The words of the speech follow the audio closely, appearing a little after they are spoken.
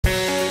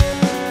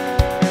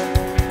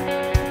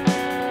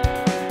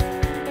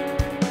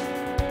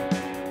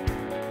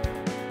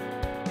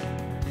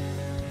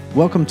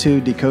Welcome to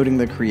Decoding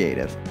the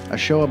Creative, a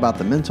show about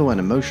the mental and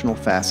emotional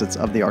facets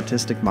of the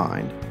artistic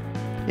mind.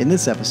 In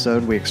this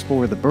episode, we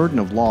explore the burden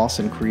of loss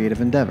in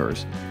creative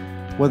endeavors,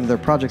 whether they're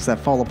projects that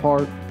fall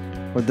apart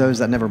or those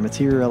that never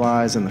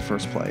materialize in the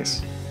first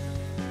place.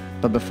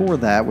 But before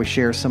that, we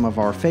share some of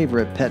our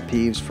favorite pet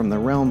peeves from the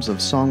realms of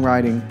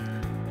songwriting,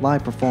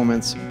 live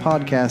performance,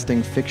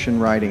 podcasting, fiction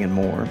writing, and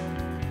more.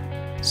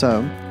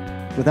 So,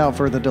 without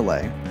further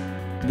delay,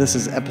 this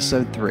is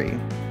episode 3,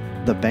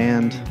 The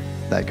Band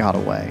That Got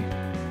Away.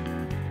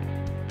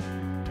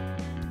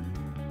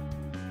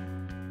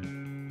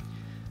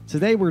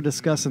 Today we're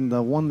discussing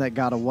the one that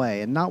got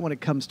away, and not when it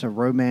comes to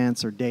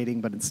romance or dating,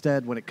 but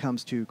instead when it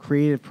comes to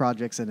creative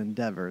projects and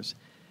endeavors.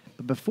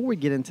 But before we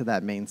get into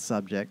that main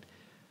subject,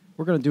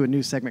 we're going to do a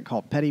new segment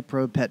called Petty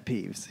Pro Pet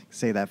Peeves.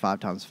 Say that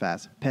 5 times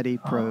fast. Petty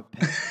Pro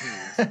Pet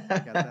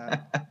Peeves. Got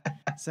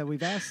that? So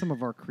we've asked some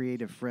of our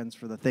creative friends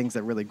for the things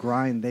that really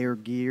grind their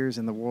gears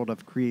in the world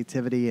of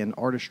creativity and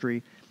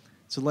artistry.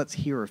 So let's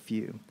hear a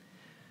few.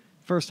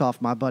 First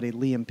off, my buddy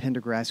Liam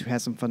Pendergrass, who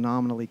has some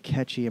phenomenally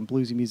catchy and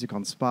bluesy music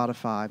on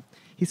Spotify,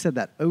 he said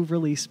that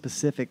overly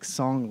specific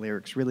song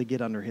lyrics really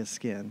get under his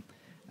skin.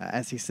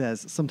 As he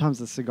says,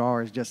 sometimes a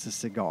cigar is just a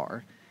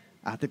cigar.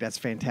 I think that's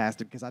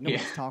fantastic because I know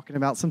what he's talking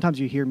about. Sometimes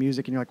you hear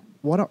music and you're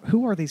like,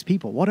 who are these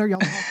people? What are y'all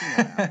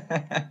talking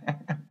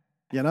about?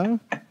 You know?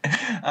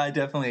 I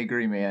definitely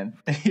agree, man.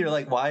 You're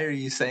like, why are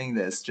you saying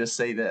this? Just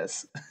say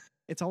this.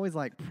 It's always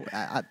like,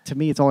 to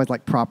me, it's always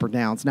like proper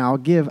nouns. Now,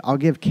 I'll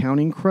give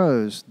Counting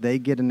Crows, they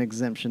get an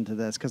exemption to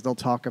this because they'll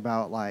talk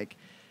about like,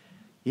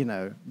 you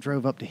know,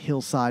 drove up to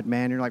Hillside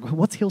Manor. You're like,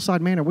 what's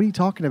Hillside Manor? What are you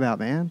talking about,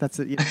 man? That's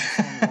the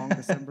song Long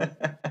December.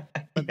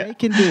 But they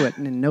can do it,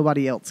 and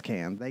nobody else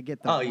can. They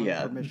get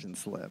the permission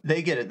slip.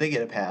 They get it. They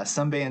get a pass.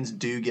 Some bands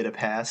do get a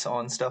pass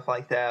on stuff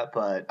like that,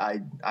 but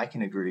I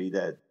can agree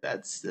that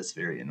that's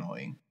very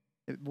annoying.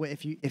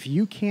 If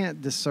you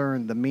can't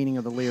discern the meaning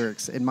of the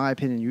lyrics, in my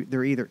opinion,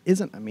 there either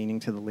isn't a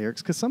meaning to the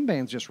lyrics because some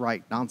bands just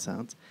write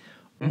nonsense,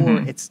 or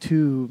it's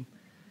too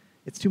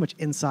much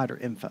insider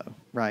info,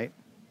 right?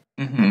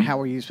 Mm-hmm. And how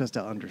are you supposed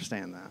to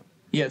understand that?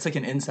 Yeah, it's like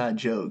an inside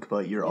joke,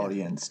 but your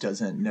audience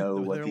doesn't know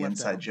what the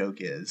inside joke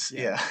is.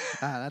 Yeah.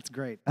 That's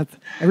great.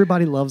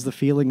 Everybody loves the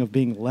feeling of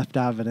being left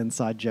out of an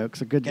inside joke.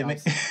 So good job,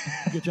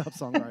 good job,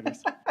 songwriters.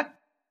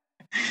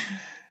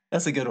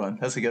 That's a good one.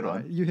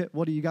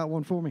 What do you got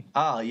one for me?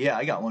 Yeah,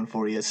 I got one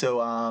for you. So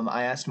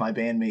I asked my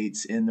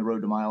bandmates in the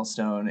Road to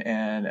Milestone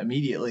and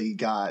immediately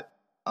got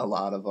a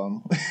lot of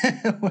them,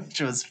 which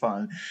was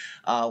fun.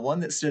 One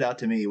that stood out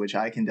to me, which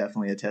I can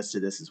definitely attest to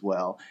this as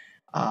well.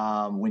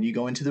 When you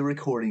go into the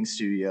recording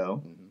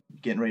studio,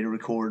 getting ready to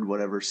record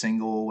whatever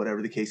single,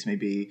 whatever the case may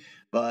be,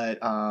 but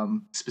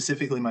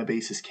specifically my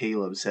bassist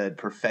Caleb said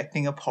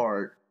perfecting a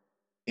part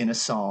in a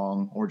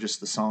song or just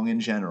the song in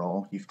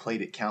general, you've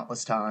played it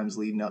countless times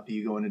leading up to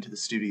you going into the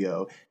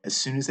studio. As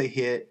soon as they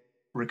hit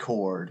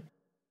record,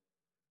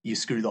 you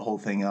screw the whole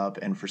thing up,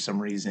 and for some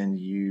reason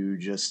you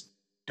just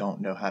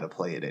don't know how to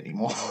play it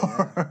anymore.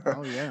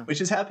 Oh, yeah. Which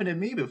has happened to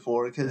me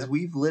before because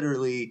we've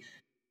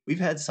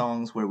had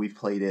songs where we've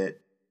played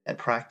it at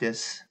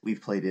practice,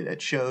 we've played it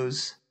at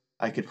shows.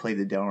 I could play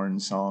the darn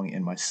song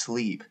in my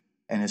sleep,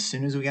 and as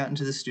soon as we got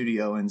into the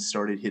studio and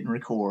started hitting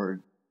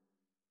record,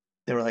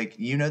 they were like,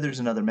 there's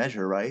another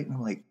measure, right? And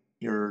I'm like,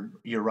 you're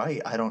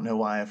right. I don't know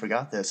why I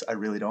forgot this. I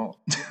really don't.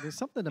 There's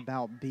something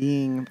about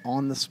being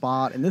on the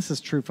spot, and this is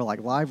true for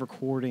like live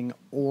recording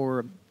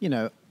or,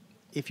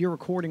 if you're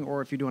recording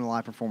or if you're doing a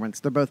live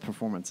performance, they're both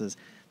performances.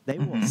 They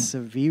will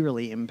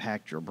severely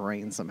impact your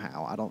brain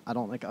somehow. I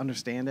don't like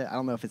understand it. I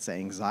don't know if it's an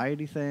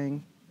anxiety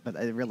thing, but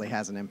it really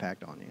has an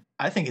impact on you.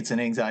 I think it's an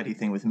anxiety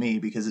thing with me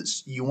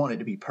because you want it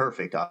to be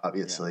perfect,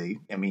 obviously.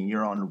 Yeah. I mean,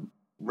 you're on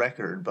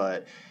record,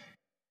 but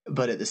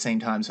at the same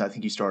time, so I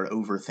think you start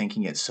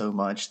overthinking it so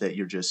much that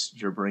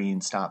your brain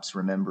stops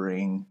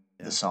remembering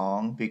the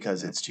song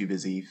because it's too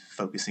busy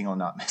focusing on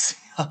not messing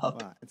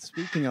up. Wow. And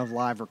speaking of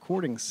live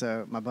recording,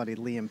 so my buddy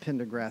Liam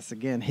Pendergrass,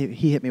 again,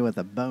 he hit me with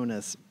a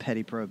bonus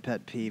Petty Pro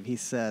Pet Peeve. He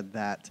said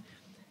that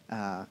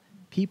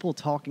people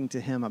talking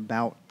to him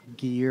about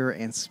gear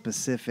and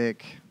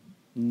specific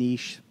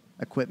niche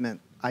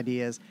equipment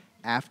ideas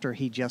after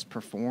he just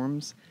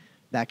performs,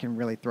 that can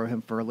really throw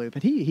him for a loop.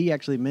 And he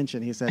actually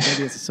mentioned, he said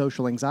maybe it's a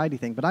social anxiety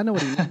thing, but I know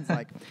what he means.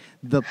 Like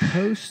the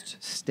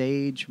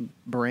post-stage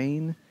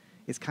brain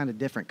is kind of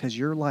different because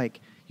you're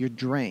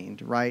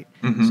drained, right?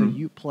 Mm-hmm. So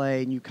you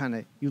play and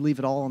you leave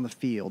it all on the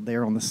field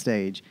there on the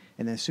stage.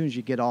 And then as soon as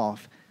you get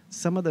off,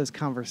 some of those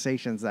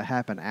conversations that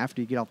happen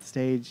after you get off the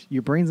stage,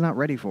 your brain's not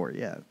ready for it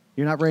yet.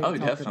 You're not ready.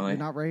 You're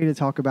not ready to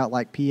talk about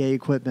like PA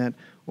equipment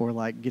or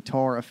like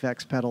guitar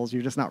effects pedals.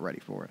 You're just not ready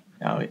for it.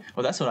 Oh,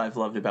 well, that's what I've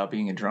loved about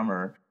being a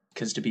drummer.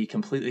 Because to be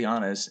completely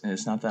honest, and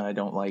it's not that I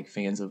don't like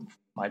fans of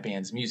my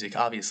band's music.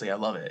 Obviously, I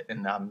love it,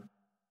 and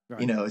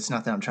it's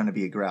not that I'm trying to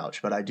be a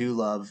grouch, but I do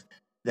love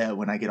that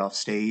when I get off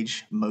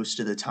stage, most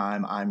of the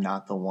time I'm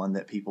not the one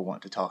that people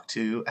want to talk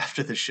to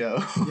after the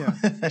show. Yeah.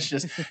 That's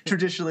just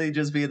traditionally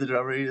just being the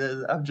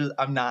drummer.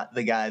 I'm not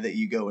the guy that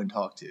you go and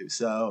talk to.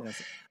 So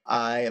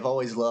I have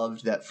always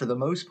loved that for the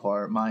most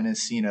part,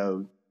 minus,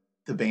 the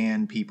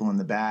band people in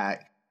the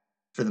back,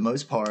 for the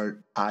most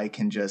part, I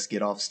can just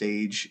get off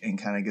stage and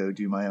kind of go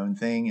do my own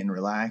thing and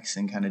relax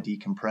and kind of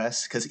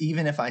decompress. Because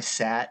even if I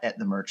sat at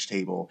the merch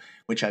table,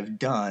 which I've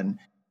done,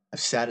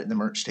 I've sat at the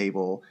merch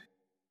table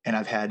and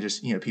I've had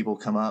just, people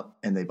come up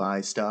and they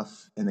buy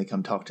stuff and they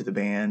come talk to the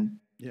band.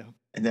 Yeah.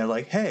 And they're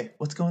like, hey,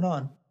 what's going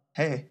on?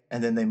 Hey.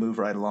 And then they move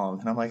right along.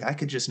 And I'm like, I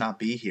could just not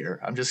be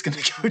here. I'm just going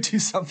to go do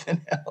something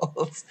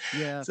else.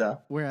 Yeah. So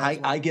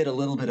I get a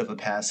little bit of a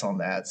pass on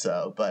that.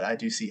 So, but I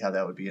do see how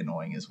that would be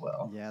annoying as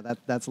well. Yeah,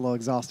 that's a little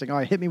exhausting. All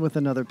right, hit me with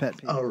another pet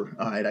peeve. Oh,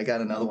 all right. I got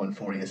another one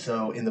for you.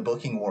 So in the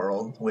booking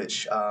world,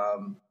 which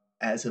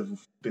as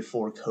of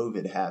before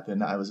COVID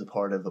happened, I was a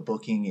part of a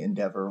booking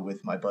endeavor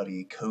with my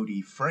buddy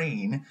Cody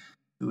Frayne,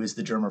 who is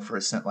the drummer for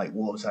A Scent Like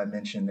Wolves. I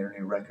mentioned their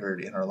new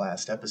record in our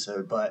last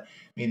episode, but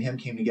me and him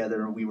came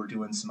together. We were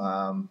doing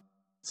some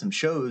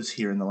shows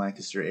here in the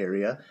Lancaster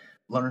area.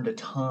 Learned a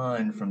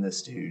ton from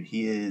this dude.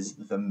 He is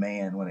the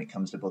man when it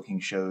comes to booking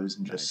shows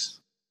and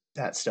just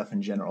that stuff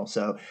in general.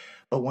 So,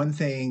 but one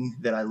thing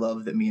that I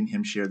love that me and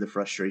him share the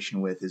frustration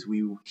with is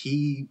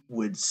he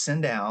would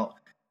send out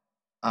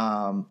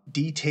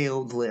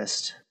detailed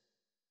list,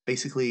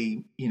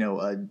 basically,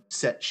 a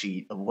set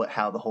sheet of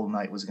how the whole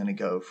night was going to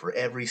go for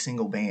every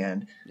single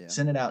band. Yeah.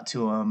 Send it out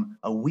to them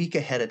a week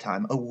ahead of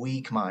time, a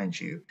week, mind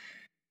you.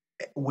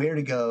 Where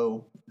to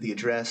go, the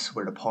address,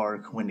 where to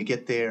park, when to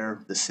get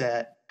there, the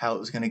set, how it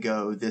was going to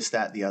go, this,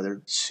 that, the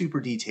other. Super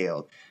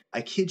detailed.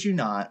 I kid you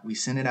not, we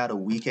send it out a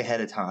week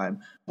ahead of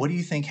time. What do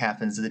you think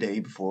happens the day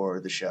before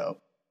the show?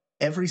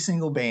 Every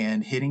single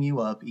band hitting you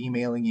up,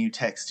 emailing you,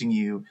 texting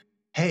you,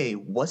 hey,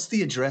 what's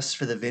the address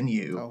for the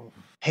venue? Oh.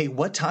 Hey,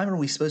 what time are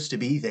we supposed to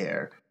be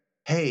there?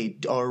 Hey,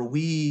 where are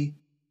we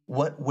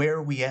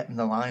at in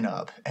the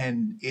lineup?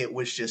 And it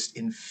was just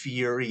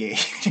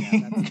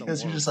infuriating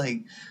because you're just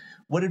like,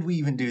 what did we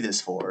even do this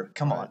for?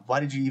 Come on.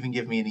 Why did you even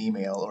give me an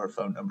email or a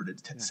phone number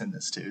to send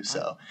this to?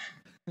 So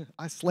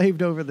I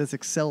slaved over this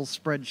Excel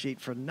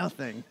spreadsheet for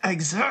nothing.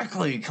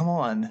 Exactly. Come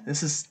on.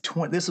 This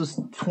was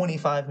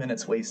 25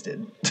 minutes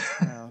wasted.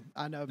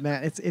 I know,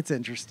 man. It's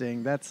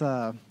interesting. That's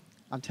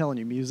I'm telling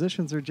you,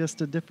 musicians are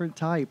just a different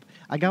type.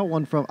 I got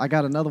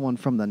another one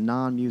from the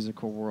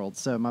non-musical world.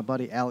 So my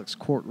buddy Alex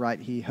Courtwright,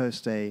 he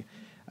hosts a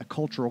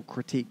cultural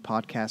critique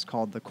podcast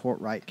called the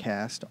Courtwright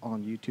Cast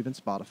on YouTube and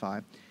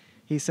Spotify.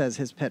 He says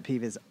his pet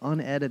peeve is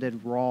unedited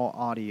raw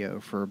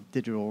audio for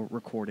digital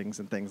recordings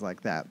and things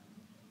like that.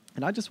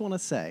 And I just want to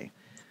say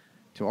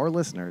to our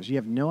listeners, you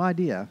have no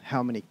idea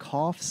how many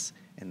coughs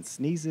and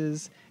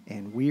sneezes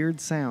and weird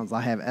sounds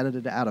I have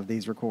edited out of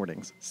these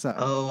recordings.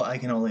 So, I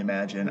can only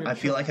imagine. I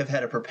feel like I've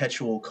had a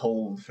perpetual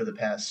cold for the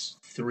past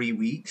 3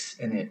 weeks,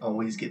 and it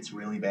always gets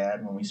really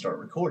bad when we start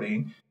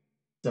recording.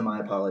 So my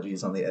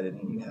apologies on the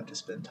editing you have to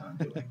spend time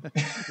doing.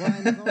 Well,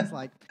 and it's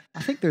always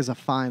I think there's a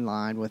fine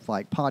line with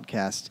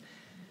podcasts.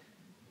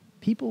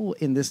 People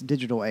in this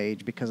digital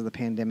age, because of the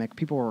pandemic,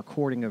 people are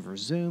recording over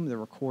Zoom, they're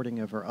recording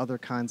over other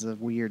kinds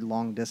of weird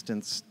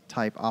long-distance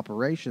type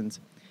operations,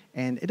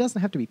 and it doesn't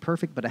have to be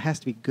perfect, but it has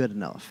to be good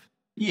enough.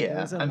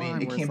 Yeah, I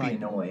mean, it can't be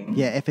annoying.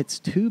 Yeah, if it's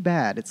too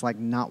bad, it's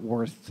not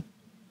worth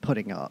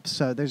putting up.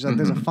 So there's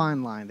a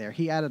fine line there.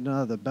 He added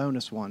another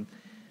bonus one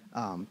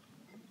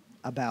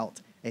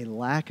about a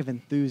lack of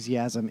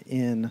enthusiasm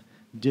in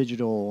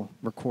digital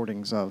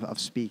recordings of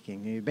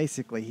speaking.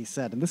 Basically, he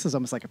said, and this is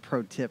almost like a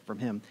pro tip from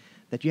him,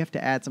 that you have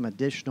to add some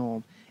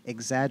additional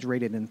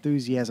exaggerated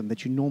enthusiasm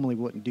that you normally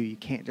wouldn't do. You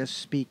can't just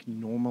speak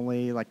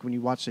normally. Like when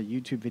you watch a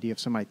YouTube video of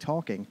somebody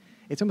talking,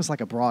 it's almost like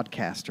a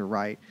broadcaster,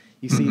 right?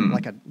 You see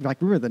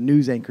remember the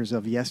news anchors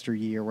of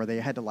yesteryear where they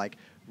had to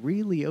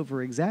really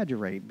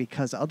over-exaggerate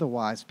because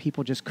otherwise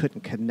people just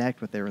couldn't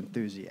connect with their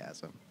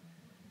enthusiasm.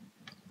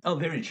 Oh,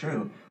 very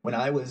true. When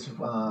I was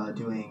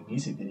doing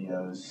music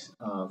videos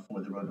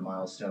for the Road to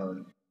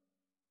Milestone,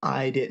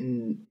 I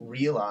didn't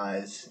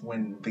realize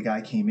when the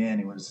guy came in,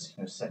 he was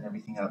setting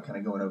everything up, kind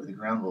of going over the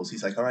ground rules.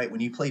 He's like, all right,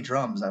 when you play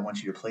drums, I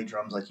want you to play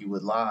drums like you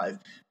would live,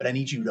 but I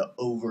need you to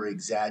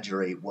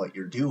over-exaggerate what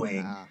you're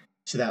doing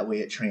so that way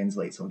it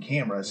translates on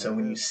camera. Yeah. So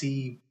when you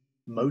see,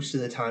 most of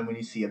the time when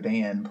you see a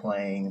band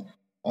playing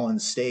on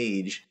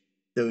stage,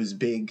 those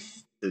big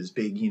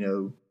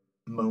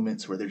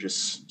moments where they're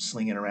just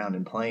slinging around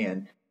and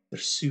playing, they're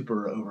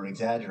super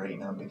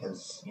over-exaggerating them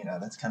because,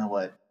 that's kind of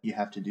what you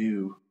have to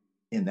do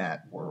in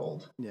that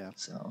world. Yeah.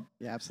 So.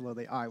 Yeah,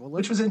 absolutely. All right. Well,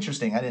 which was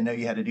interesting. I didn't know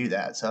you had to do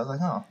that. So I was like,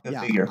 oh, go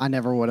figure. I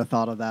never would have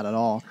thought of that at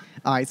all.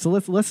 All right. So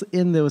let's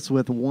end this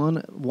with one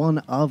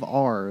of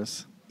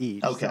ours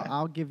each. Okay. So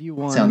I'll give you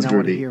one. Sounds and I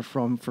want to groovy. hear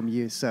from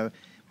you. So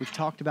we've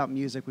talked about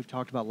music. We've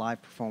talked about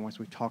live performance.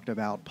 We've talked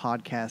about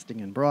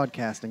podcasting and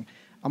broadcasting.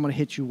 I'm going to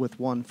hit you with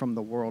one from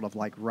the world of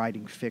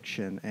writing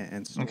fiction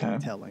and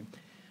storytelling.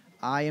 Okay.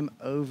 I am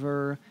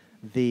over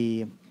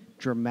the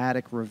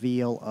dramatic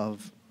reveal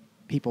of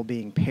people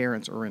being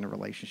parents or in a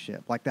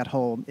relationship. That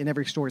whole, in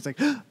every story,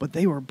 it's but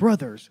they were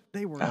brothers.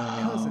 They were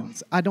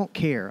cousins. I don't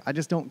care. I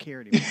just don't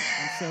care anymore.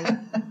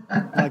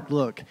 And so,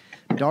 look,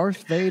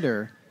 Darth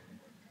Vader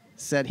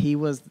said he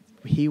was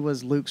he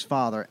was Luke's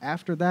father.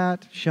 After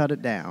that, shut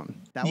it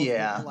down. That was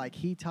Yeah. like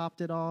he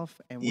topped it off,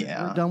 and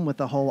Yeah. we're done with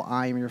the whole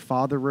 "I am your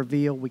father"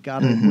 reveal. We got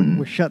to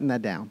we're shutting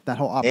that down. That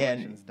whole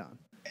operation is done.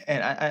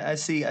 And I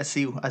see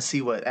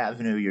what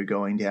avenue you're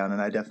going down,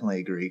 and I definitely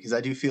agree, because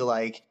I do feel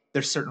like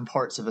there's certain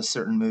parts of a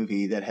certain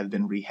movie that have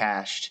been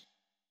rehashed.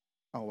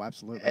 Oh,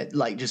 absolutely.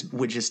 Like just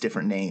with just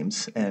different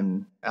names,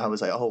 and I was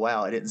like, oh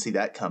wow, I didn't see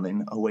that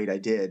coming. Oh wait, I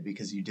did,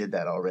 because you did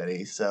that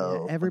already.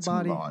 So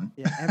everybody, let's move on.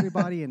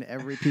 everybody in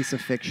every piece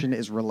of fiction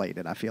is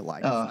related. I feel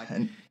like,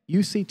 And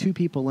you see two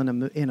people in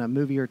a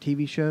movie or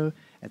TV show.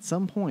 At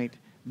some point,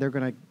 they're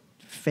gonna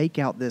fake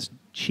out this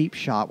cheap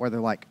shot where they're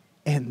like,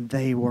 and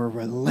they were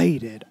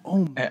related.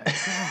 Oh my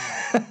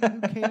god,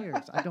 who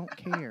cares? I don't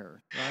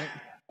care, right?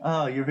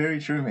 Oh, you're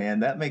very true, man.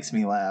 That makes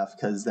me laugh,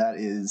 because that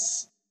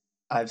is.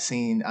 I'm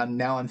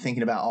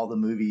thinking about all the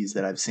movies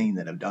that I've seen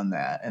that have done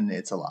that, and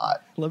it's a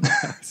lot.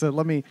 So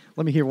let me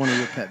hear one of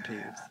your pet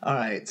peeves. All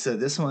right, so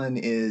this one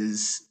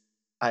is,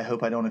 I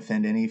hope I don't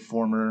offend any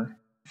former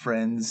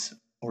friends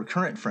or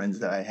current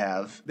friends that I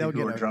have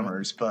who are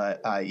drummers, but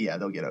yeah,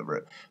 they'll get over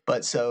it.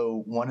 But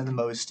so one of the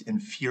most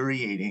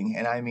infuriating,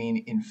 and I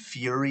mean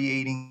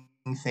infuriating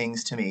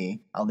things to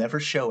me, I'll never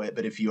show it,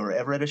 but if you're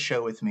ever at a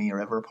show with me or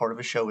ever a part of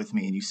a show with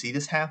me and you see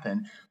this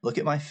happen, look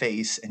at my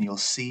face and you'll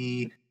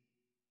see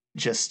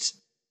just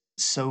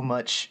so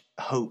much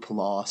hope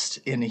lost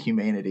in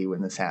humanity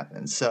when this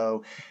happens.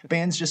 So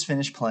bands just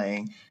finished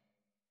playing.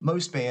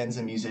 Most bands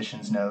and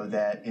musicians know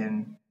that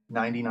in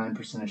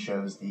 99% of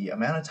shows, the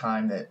amount of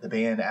time that the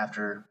band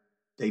after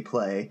they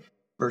play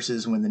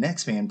versus when the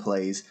next band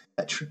plays,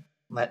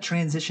 that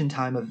transition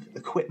time of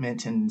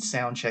equipment and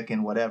sound check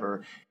and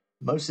whatever,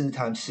 most of the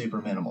time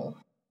super minimal.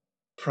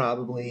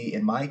 Probably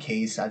in my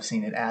case, I've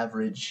seen it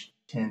average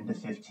 10 to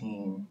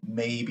 15,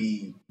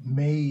 maybe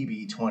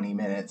 20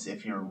 minutes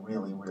if you're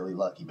really, really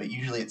lucky. But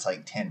usually it's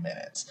like 10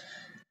 minutes.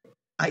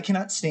 I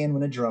cannot stand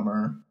when a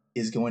drummer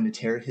is going to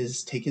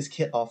take his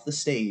kit off the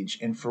stage,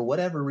 and for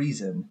whatever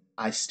reason,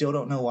 I still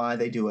don't know why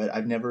they do it.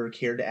 I've never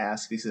cared to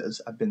ask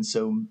because I've been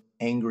so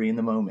angry in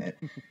the moment.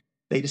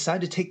 They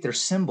decide to take their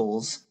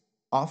cymbals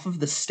off of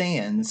the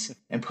stands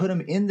and put them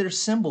in their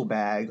cymbal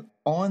bag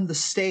on the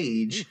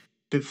stage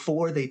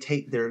before they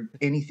take their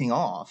anything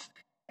off.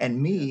 And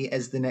me,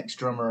 as the next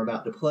drummer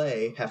about to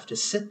play, have to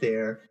sit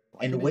there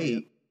and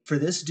wait for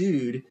this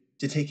dude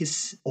to take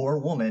his, or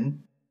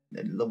woman,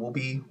 will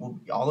be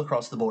all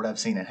across the board, I've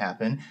seen it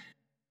happen,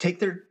 take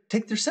their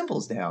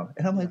cymbals down.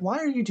 And I'm like, why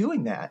are you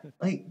doing that?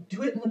 Like,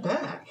 do it in the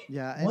back.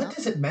 Yeah. What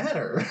does it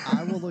matter?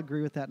 I will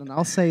agree with that. And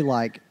I'll say,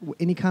 like,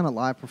 any kind of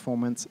live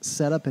performance,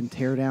 setup and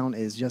teardown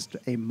is just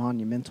a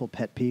monumental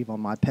pet peeve on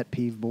my pet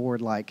peeve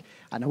board. Like,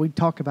 I know we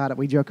talk about it,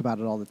 we joke about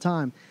it all the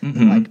time.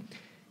 Mm-hmm. Like,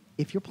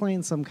 if you're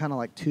playing some kind of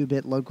like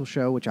 2-bit local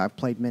show, which I've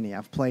played many,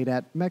 I've played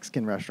at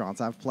Mexican restaurants,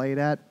 I've played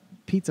at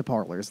pizza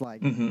parlors. Like,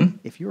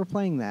 if you were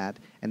playing that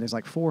and there's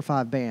like 4 or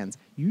 5 bands,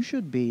 you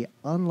should be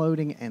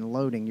unloading and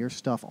loading your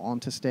stuff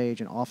onto stage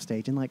and off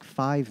stage in like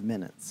 5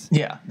 minutes.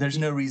 Yeah, there's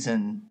no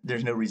reason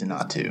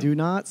not to. Do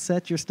not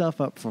set your stuff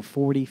up for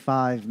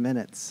 45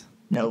 minutes.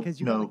 No, because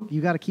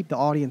you got to keep the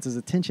audience's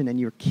attention, and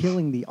you're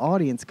killing the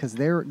audience because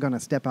they're going to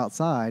step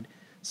outside,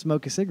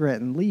 smoke a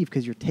cigarette, and leave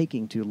because you're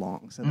taking too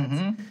long. So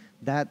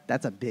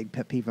that's a big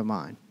pet peeve of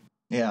mine.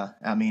 Yeah,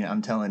 I mean,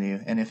 I'm telling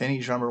you. And if any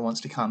drummer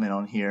wants to comment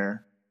on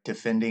here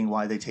defending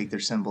why they take their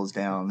cymbals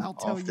down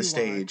off the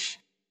stage,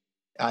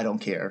 I don't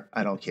care.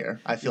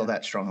 I feel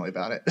that strongly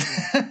about it.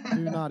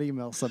 Do not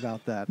email us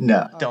about that.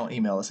 No, don't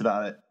email us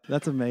about it.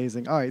 That's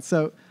amazing. All right,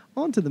 so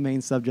on to the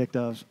main subject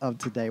of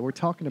today. We're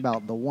talking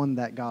about the one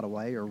that got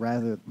away, or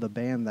rather the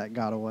band that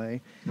got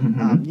away.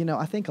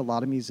 I think a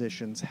lot of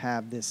musicians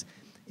have this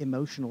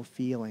emotional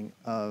feeling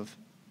of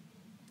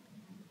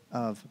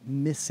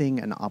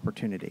missing an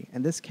opportunity.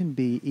 And this can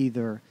be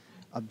either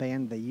a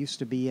band they used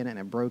to be in and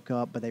it broke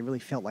up, but they really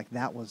felt like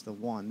that was the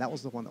one that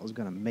was going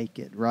to make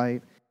it,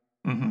 right?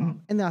 And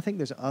then I think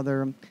there's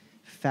other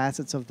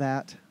facets of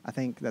that. I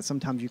think that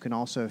sometimes you can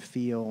also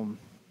feel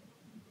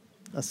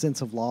a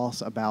sense of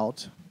loss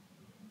about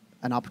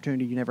an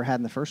opportunity you never had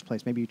in the first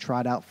place. Maybe you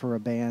tried out for a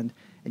band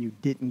and you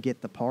didn't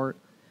get the part.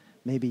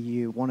 Maybe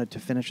you wanted to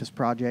finish this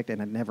project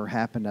and it never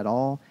happened at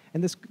all.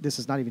 And this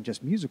is not even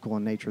just musical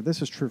in nature.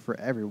 This is true for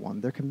everyone.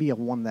 There can be a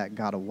one that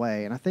got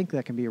away. And I think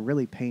that can be a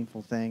really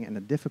painful thing and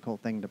a difficult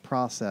thing to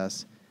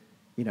process,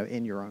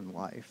 in your own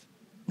life.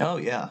 Oh,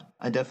 yeah.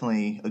 I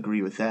definitely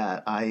agree with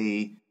that.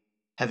 I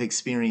have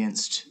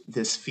experienced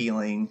this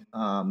feeling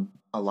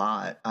a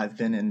lot. I've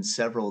been in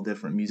several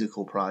different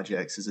musical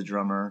projects as a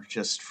drummer,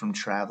 just from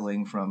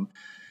traveling from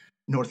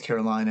North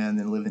Carolina and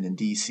then living in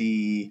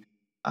D.C.,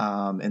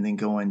 and then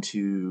going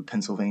to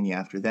Pennsylvania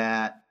after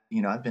that.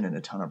 I've been in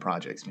a ton of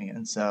projects,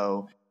 man.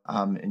 So,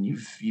 and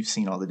you've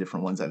seen all the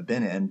different ones I've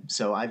been in.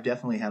 So I've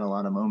definitely had a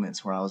lot of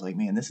moments where I was like,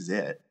 man, this is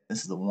it.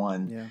 This is the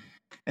one. Yeah.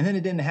 And then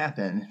it didn't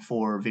happen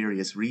for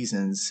various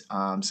reasons.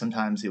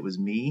 Sometimes it was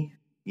me,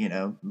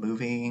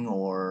 moving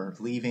or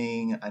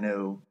leaving. I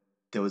know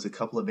there was a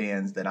couple of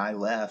bands that I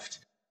left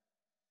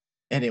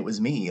and it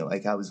was me.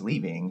 Like, I was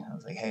leaving. I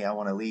was like, hey, I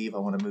want to leave. I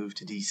want to move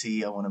to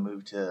DC. I want to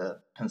move to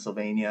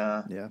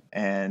Pennsylvania. Yeah.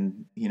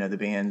 And the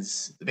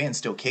band's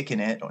still kicking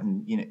it.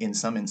 And in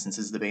some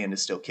instances, the band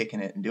is still kicking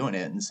it and doing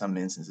it. In some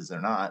instances,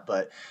 they're not.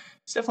 But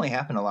it's definitely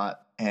happened a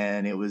lot.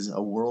 And it was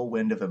a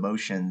whirlwind of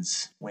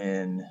emotions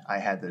when I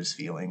had those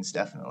feelings.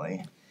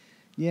 Definitely.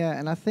 Yeah,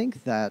 and I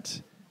think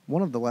that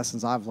one of the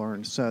lessons I've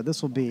learned. So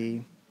this will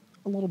be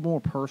a little more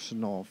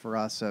personal for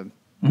us. So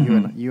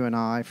you and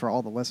I, for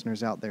all the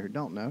listeners out there who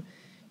don't know,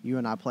 you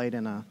and I played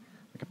in a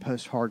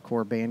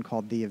post-hardcore band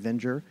called The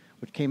Avenger,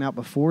 which came out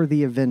before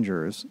The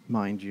Avengers,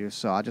 mind you.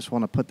 So I just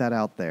want to put that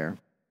out there.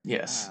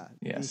 Yes.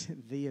 Yes.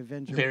 The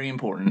Avenger. Very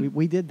important.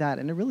 We did that,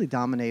 and it really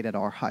dominated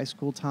our high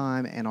school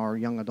time and our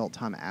young adult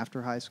time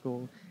after high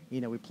school.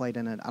 We played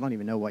in it, I don't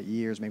even know what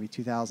years, maybe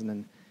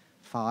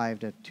 2005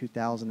 to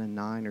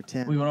 2009 or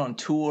 10. We went on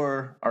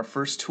tour. Our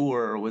first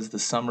tour was the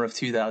summer of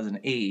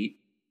 2008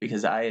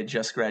 because I had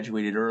just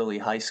graduated early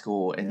high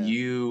school, and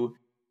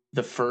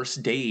the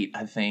first date,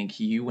 I think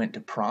you went to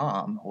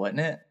prom,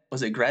 wasn't it?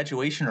 Was it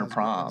graduation or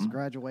prom? It was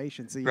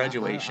graduation. So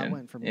graduation. I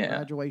went from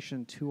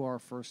graduation to our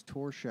first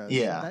tour show.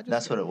 Yeah, so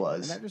that's what it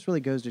was. And that just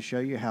really goes to show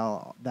you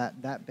how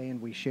that band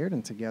we shared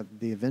in together,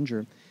 The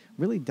Avenger,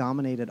 really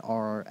dominated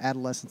our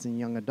adolescence and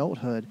young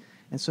adulthood.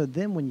 And so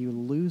then when you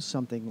lose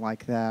something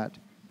like that,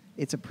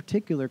 it's a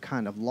particular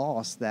kind of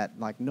loss that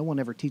no one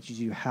ever teaches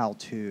you how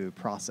to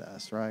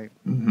process, right?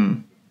 Mm-hmm.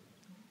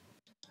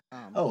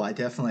 I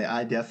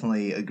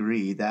definitely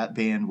agree. That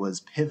band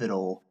was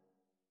pivotal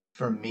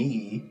for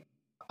me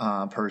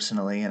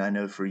personally, and I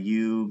know for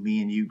you,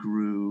 me and you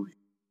grew,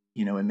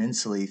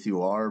 immensely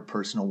through our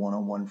personal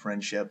one-on-one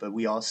friendship. But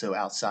we also,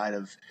 outside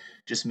of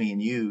just me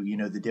and you,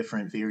 the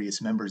different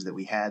various members that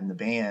we had in the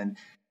band,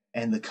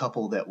 and the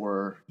couple that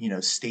were,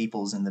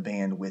 staples in the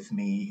band with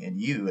me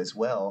and you as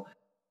well.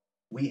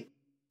 We,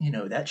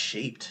 that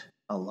shaped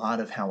a lot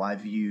of how I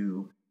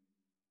view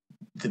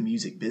the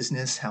music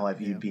business, how I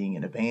view being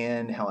in a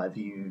band, how I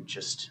view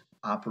just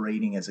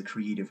operating as a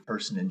creative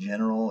person in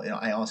general.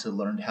 I also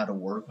learned how to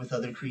work with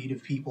other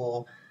creative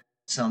people,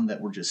 some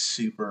that were just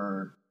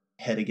super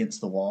head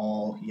against the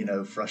wall,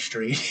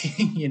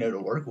 frustrating, to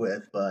work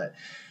with. But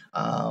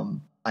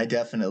I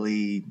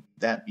definitely,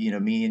 that,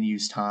 me and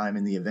you's time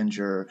in The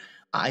Avenger,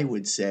 I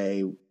would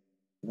say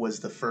was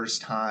the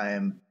first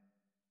time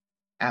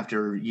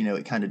after,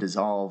 it kind of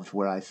dissolved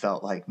where I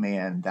felt like,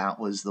 man, that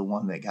was the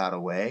one that got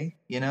away.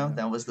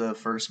 That was the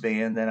first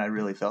band that I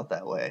really felt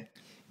that way.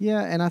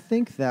 Yeah, and I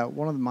think that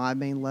one of my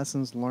main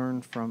lessons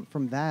learned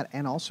from that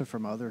and also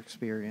from other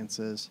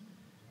experiences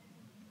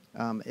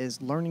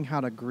is learning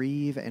how to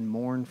grieve and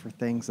mourn for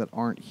things that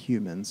aren't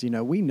humans.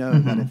 We know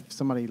that if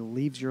somebody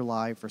leaves your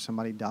life or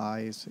somebody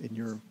dies in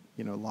your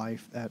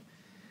life, that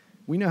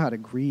we know how to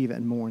grieve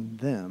and mourn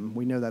them.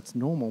 We know that's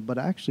normal, but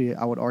actually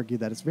I would argue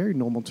that it's very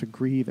normal to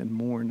grieve and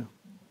mourn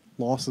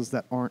losses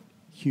that aren't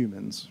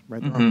humans,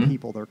 right? They're not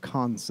people, they're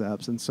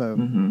concepts. And so,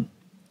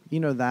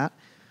 that.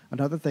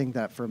 Another thing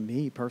that for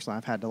me personally,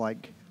 I've had to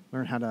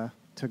learn how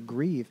to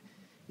grieve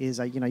is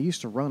I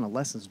used to run a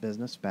lessons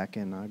business back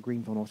in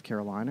Greenville, North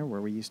Carolina, where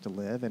we used to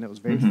live, and it was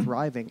very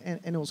thriving, and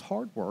it was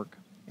hard work,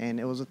 and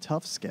it was a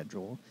tough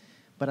schedule,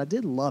 but I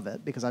did love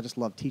it because I just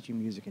loved teaching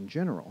music in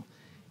general.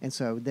 And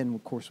so then,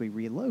 of course, we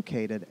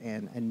relocated,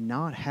 and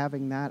not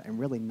having that and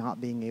really not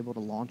being able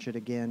to launch it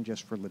again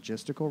just for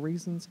logistical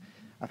reasons,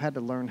 I've had to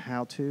learn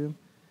how to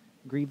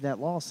grieve that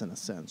loss in a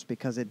sense,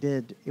 because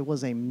it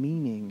was a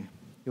meaning.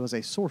 It was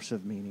a source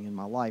of meaning in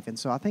my life. And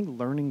so I think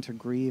learning to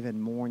grieve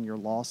and mourn your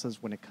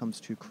losses when it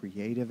comes to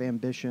creative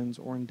ambitions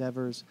or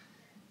endeavors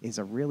is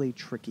a really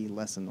tricky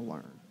lesson to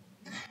learn.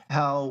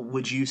 How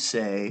would you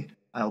say,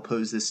 I'll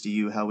pose this to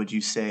you, how would you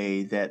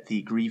say that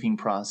the grieving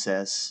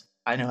process,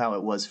 I know how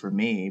it was for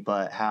me,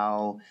 but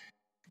how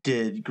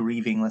did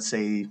grieving, let's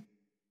say,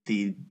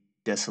 the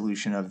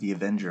dissolution of The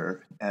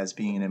Avenger as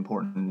being an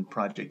important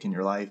project in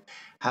your life,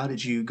 how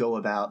did you go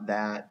about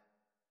that?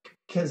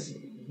 Because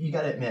you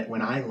got to admit,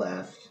 when I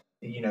left,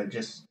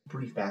 just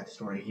brief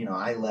backstory,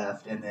 I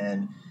left, and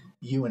then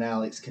you and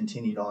Alex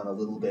continued on a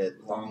little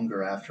bit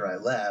longer after I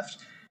left.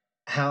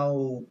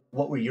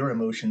 What were your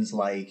emotions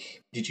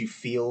like? Did you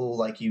feel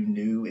like you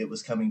knew it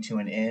was coming to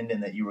an end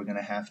and that you were going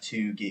to have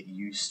to get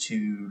used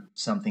to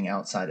something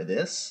outside of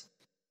this?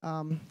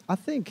 I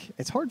think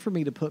it's hard for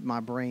me to put my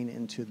brain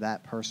into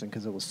that person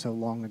because it was so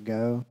long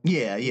ago.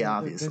 Yeah,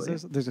 obviously.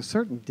 There's a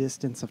certain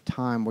distance of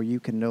time where you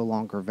can no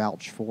longer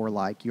vouch for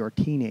your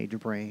teenage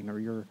brain or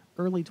your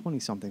early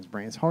 20-somethings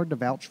brain. It's hard to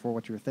vouch for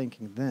what you were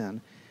thinking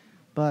then.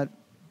 But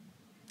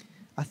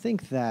I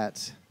think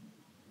that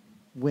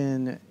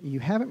when you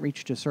haven't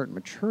reached a certain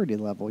maturity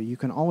level, you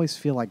can always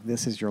feel like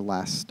this is your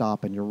last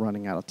stop and you're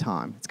running out of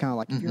time. It's kind of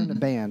like if you're in a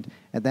band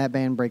and that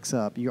band breaks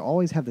up, you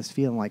always have this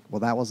feeling like,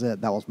 well, that was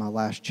it. That was my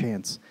last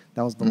chance.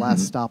 That was the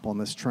last stop on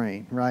this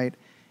train, right?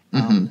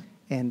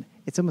 And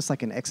it's almost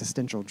like an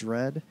existential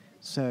dread.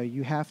 So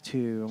you have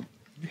to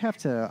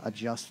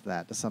adjust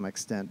that to some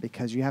extent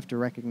because you have to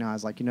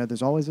recognize,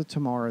 there's always a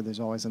tomorrow,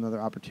 there's always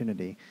another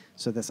opportunity.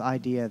 So this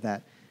idea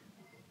that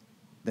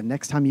the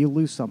next time you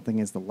lose something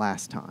is the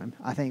last time.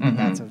 I think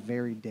that's a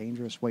very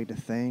dangerous way to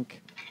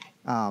think.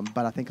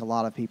 But I think a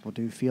lot of people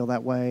do feel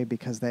that way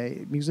because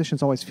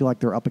musicians always feel like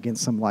they're up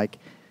against some like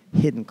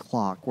hidden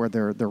clock where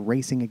they're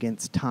racing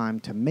against time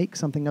to make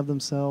something of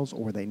themselves,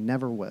 or they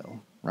never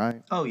will,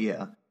 right? Oh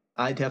yeah.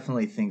 I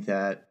definitely think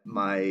that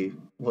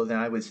then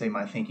I would say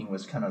my thinking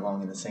was kind of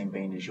along in the same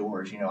vein as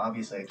yours.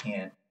 Obviously I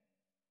can't,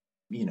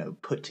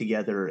 put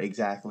together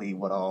exactly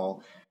what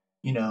all,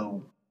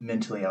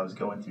 mentally I was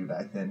going through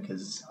back then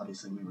because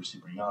obviously we were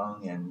super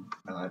young and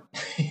not,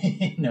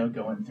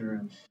 going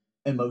through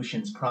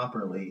emotions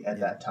properly at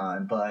Yeah, that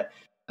time. But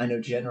I know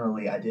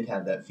generally I did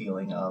have that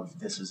feeling of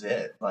this was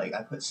it. Like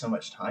I put so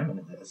much time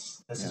into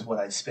this. This yeah, is what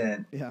I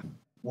spent yeah,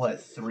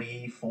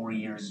 3-4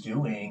 years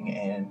doing,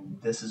 and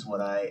this is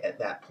what I at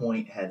that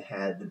point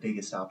had the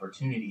biggest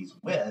opportunities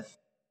with.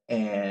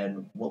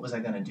 And what was I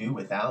going to do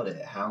without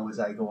it? How was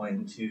I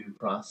going to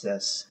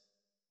process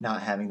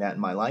not having that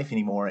in my life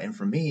anymore? And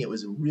for me, it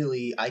was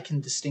really, I can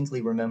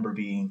distinctly remember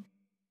being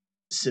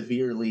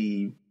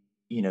severely,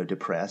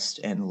 depressed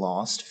and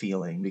lost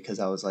feeling because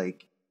I was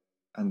like,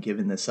 I'm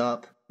giving this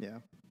up, yeah.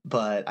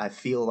 but I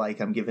feel like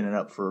I'm giving it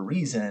up for a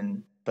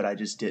reason, but I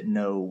just didn't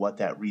know what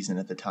that reason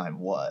at the time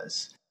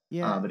was.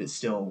 Yeah, But it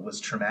still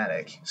was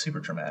traumatic, super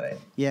traumatic.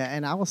 yeah,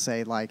 and I will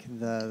say like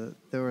there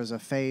was a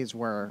phase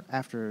where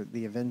after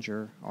the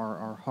Avenger,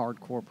 our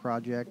hardcore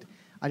project,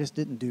 I just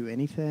didn't do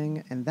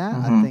anything, and that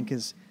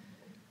Mm-hmm.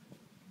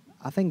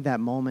 I think that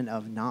moment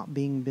of not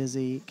being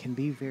busy can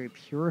be very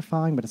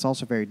purifying, but it's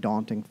also very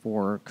daunting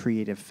for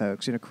creative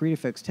folks. Creative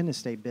folks tend to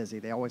stay busy.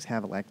 They always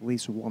have like at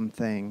least one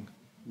thing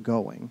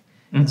going.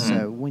 And Mm-hmm.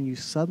 so when you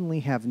suddenly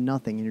have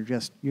nothing and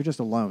you're just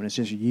alone, it's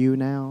just you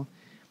now,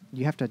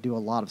 you have to do a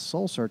lot of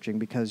soul searching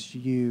because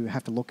you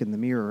have to look in the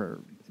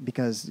mirror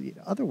because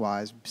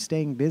otherwise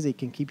staying busy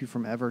can keep you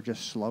from ever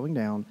just slowing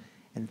down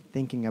and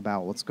thinking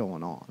about what's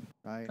going on,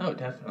 right? Oh,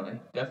 definitely,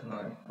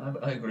 definitely.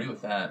 I agree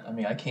with that. I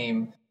mean, I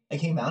came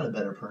out a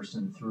better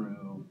person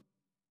through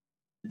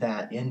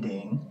that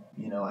ending.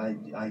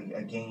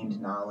 I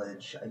gained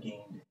knowledge, I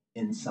gained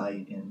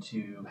insight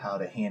into how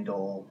to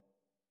handle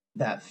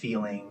that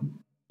feeling.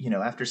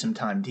 After some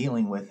time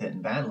dealing with it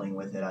and battling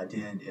with it, I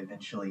did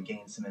eventually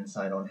gain some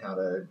insight on how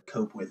to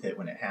cope with it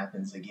when it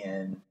happens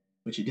again,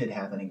 which it did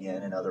happen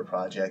again in other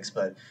projects,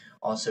 but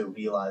also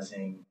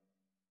realizing,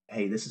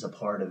 hey, this is a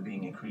part of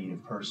being a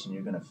creative person.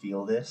 You're going to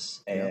feel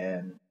this. Yep.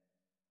 And,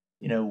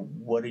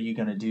 what are you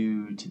going to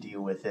do to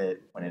deal with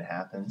it when it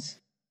happens?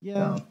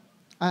 Yeah. So,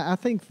 I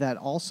think that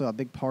also a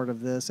big part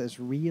of this is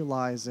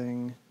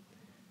realizing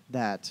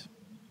that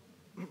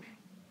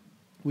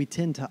we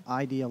tend to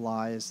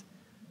idealize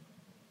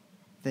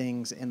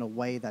things in a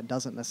way that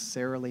doesn't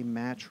necessarily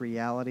match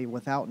reality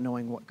without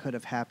knowing what could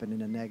have happened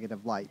in a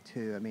negative light,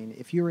 too. I mean,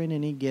 if you're in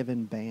any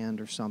given band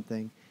or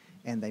something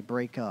and they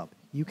break up,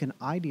 you can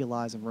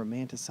idealize and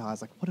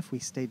romanticize, like, what if we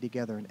stayed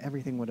together and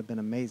everything would have been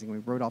amazing? We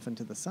rode off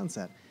into the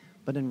sunset.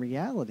 But in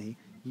reality,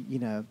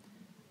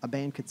 a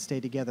band could stay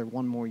together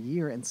one more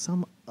year and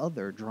some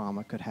other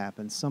drama could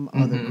happen, some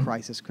other mm-hmm.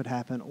 crisis could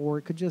happen, or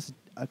it could just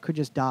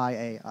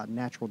die a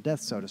natural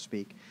death, so to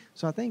speak.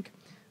 So I think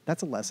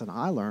that's a lesson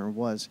I learned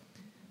was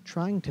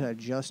trying to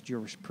adjust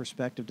your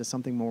perspective to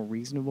something more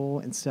reasonable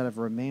instead of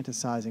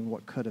romanticizing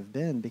what could have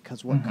been,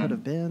 because what could Mm-hmm.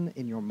 have been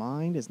in your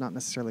mind is not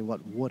necessarily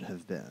what would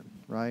have been,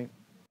 right?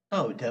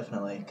 Oh,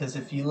 definitely. Because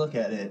if you look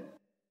at it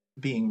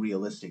being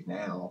realistic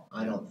now,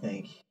 I Yeah. don't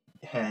think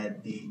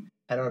had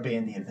our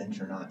band The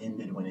Avenger not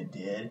ended when it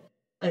did,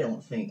 I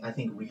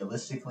think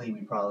realistically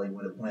we probably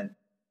would have went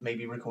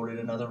maybe recorded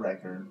another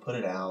record, put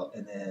it out,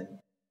 and then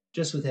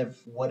just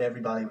with what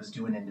everybody was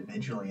doing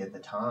individually at the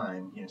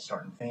time,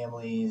 starting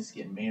families,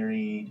 getting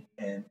married,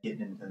 and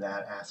getting into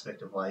that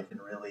aspect of life,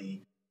 and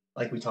really,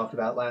 like we talked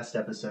about last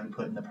episode,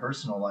 putting the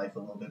personal life a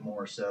little bit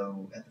more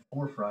so at the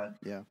forefront.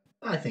 Yeah.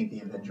 I think the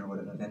Avenger would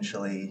have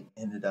eventually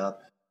ended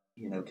up,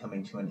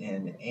 coming to an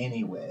end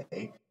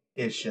anyway.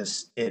 It's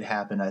just it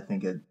happened, I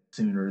think,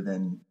 sooner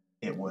than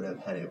it would have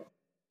had it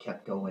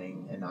kept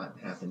going and not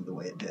happened the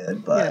way it did.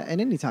 Yeah, But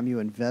and anytime you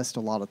invest a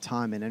lot of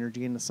time and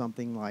energy into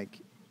something like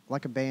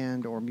a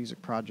band or a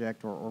music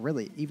project, or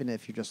really even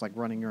if you're just like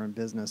running your own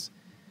business,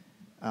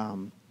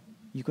 um,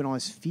 you can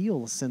always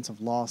feel a sense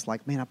of loss,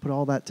 like, man, I put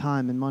all that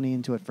time and money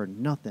into it for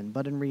nothing.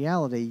 But in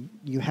reality,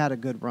 you had a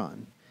good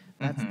run.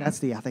 That's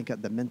mm-hmm, the, I think,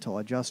 the mental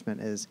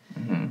adjustment is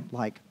mm-hmm,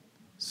 like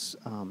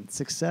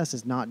success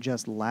is not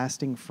just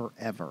lasting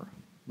forever.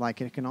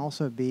 Like it can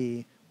also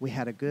be we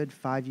had a good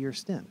 5 year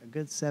stint, a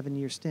good 7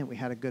 year stint. We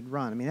had a good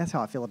run. I mean, that's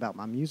how I feel about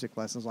my music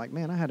lessons. Like,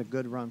 man, I had a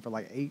good run for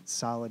like 8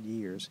 solid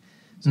years.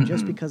 So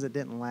just mm-hmm. because it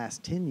didn't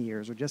last 10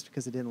 years or just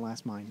because it didn't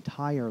last my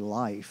entire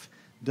life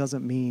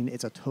doesn't mean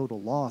it's a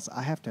total loss.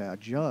 I have to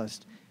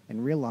adjust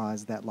and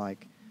realize that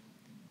like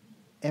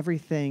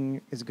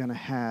everything is going to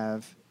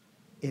have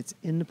its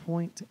end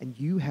point, and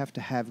you have to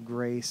have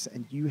grace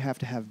and you have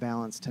to have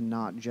balance to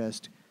not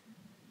just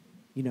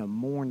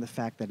mourn the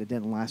fact that it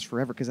didn't last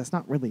forever, because that's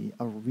not really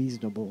a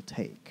reasonable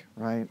take,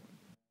 right?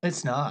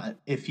 It's not.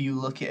 If you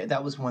look at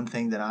that was one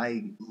thing that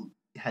I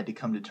had to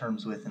come to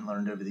terms with and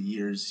learned over the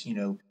years.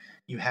 You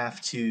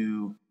have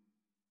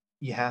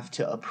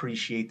to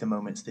appreciate the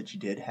moments that you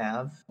did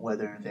have,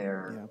 whether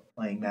they're Yeah.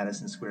 playing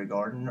Madison Square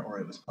Garden or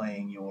it was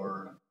playing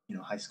your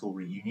high school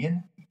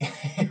reunion.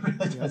 It really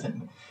Yep.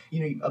 doesn't.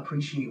 You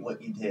appreciate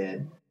what you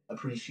did,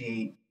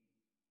 appreciate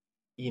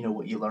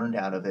what you learned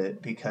out of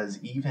it, because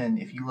even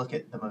if you look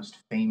at the most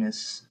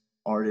famous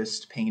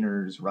artists,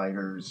 painters,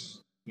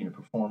 writers,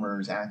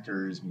 performers,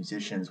 actors,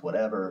 musicians,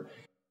 whatever,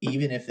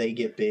 even if they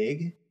get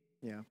big,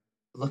 Yeah.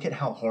 look at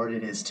how hard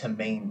it is to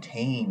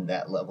maintain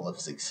that level of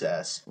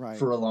success Right.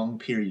 for a long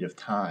period of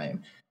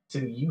time. So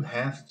you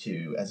have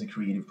to, as a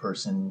creative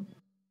person,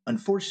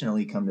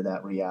 unfortunately come to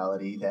that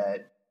reality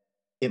that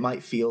it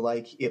might feel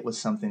like it was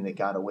something that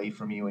got away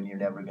from you and you're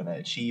never going to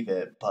achieve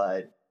it,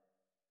 but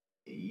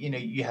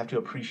you have to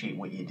appreciate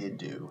what you did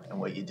do and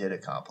what you did Yeah,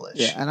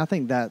 accomplish. and I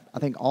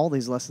think all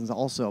these lessons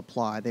also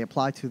apply. They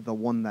apply to the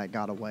one that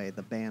got away,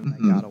 the band that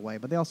Mm-hmm. got away,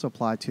 but they also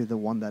apply to the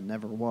one that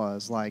never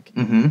was. Like,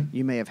 Mm-hmm.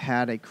 you may have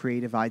had a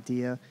creative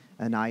idea,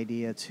 an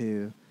idea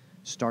to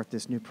start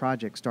this new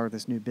project, start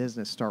this new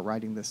business, start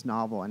writing this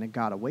novel, and it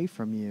got away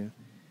from you.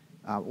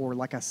 Or,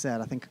 like I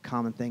said, I think a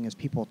common thing is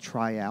people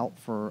try out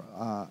for,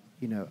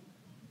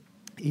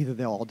 either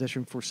they'll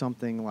audition for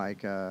something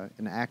like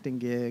an acting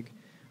gig,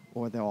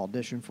 or they'll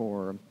audition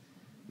for,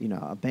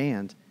 a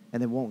band,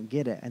 and they won't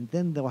get it, and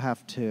then they'll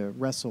have to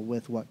wrestle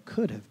with what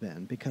could have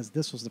been because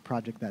this was the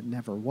project that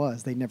never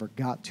was. They never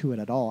got to it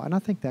at all, and I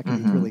think that can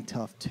be Mm-hmm. really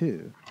tough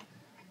too.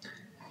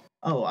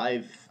 Oh,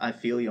 I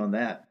feel you on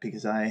that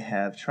because I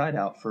have tried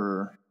out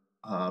for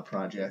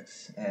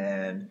projects,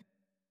 and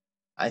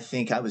I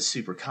think I was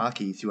super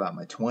cocky throughout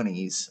my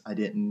 20s. I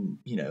didn't,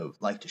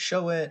 like to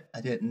show it.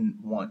 I didn't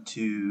want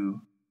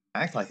to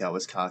act like I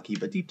was cocky,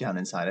 but deep down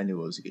inside, I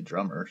knew I was a good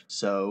drummer.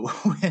 So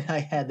when I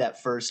had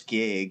that first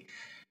gig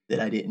that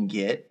I didn't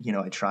get,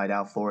 I tried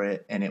out for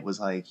it, and it was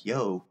like,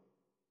 yo,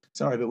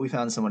 sorry, but we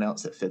found someone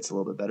else that fits a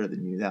little bit better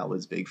than you. That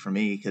was big for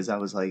me because I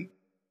was like,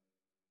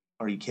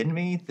 are you kidding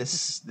me?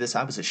 This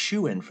I was a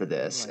shoe-in for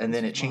this. Right, And this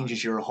then was it mine.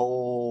 changes your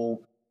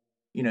whole,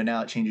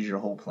 now it changes your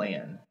whole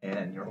plan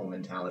and your whole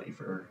mentality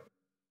for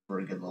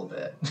a good little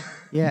bit.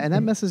 Yeah, and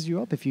that messes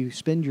you up if you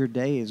spend your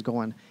days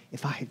going,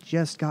 if I had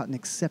just gotten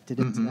accepted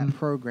into that Mm-hmm.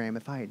 program,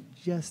 if I had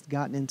just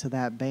gotten into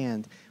that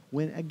band.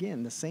 When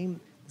again, the same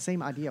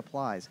idea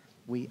applies.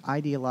 We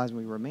idealize and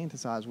we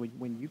romanticize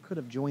when you could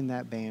have joined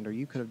that band or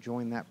you could have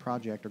joined that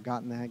project or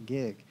gotten that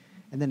gig,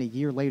 and then a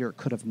year later it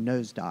could have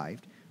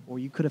nosedived, or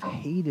you could have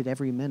hated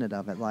every minute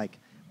of it. Like,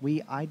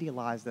 we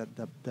idealize that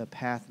the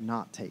path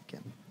not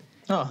taken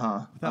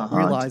Uh-huh. without Uh-huh.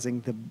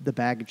 realizing the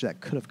baggage that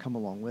could have come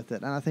along with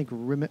it. And I think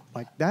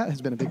like that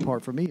has been a big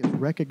part for me, is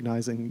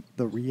recognizing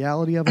the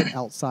reality of it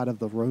outside of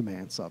the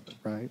romance of it,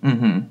 right?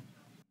 Mm-hmm.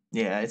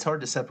 Yeah, it's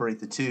hard to separate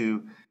the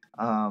two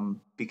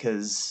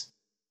because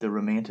the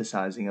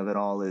romanticizing of it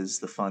all is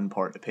the fun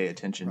part to pay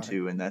attention Right.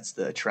 to, and that's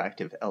the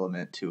attractive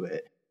element to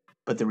it.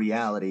 But the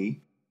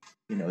reality,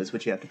 is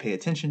what you have to pay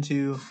attention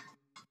to,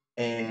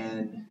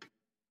 and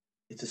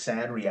it's a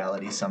sad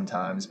reality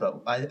sometimes.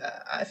 But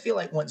I feel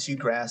like once you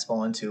grasp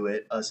onto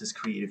it, us as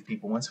creative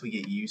people, once we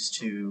get used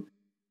to,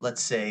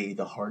 let's say,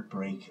 the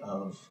heartbreak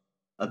of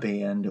a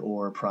band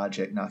or a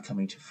project not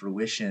coming to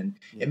fruition,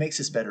 Yeah. it makes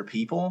us better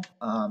people.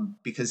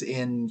 Because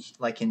in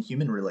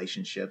human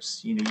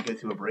relationships, you go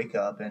through a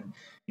breakup and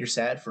you're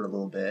sad for a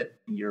little bit.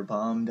 You're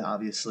bummed.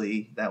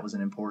 Obviously, that was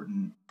an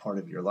important part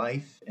of your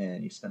life,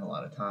 and you spent a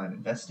lot of time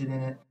invested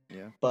in it.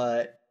 Yeah.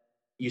 But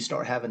you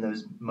start having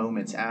those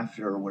moments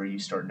after where you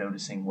start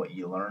noticing what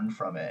you learned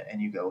from it,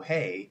 and you go,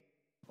 hey,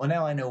 well,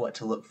 now I know what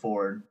to look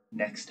for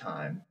next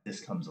time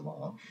this comes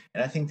along.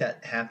 And I think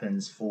that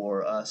happens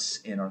for us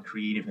in our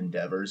creative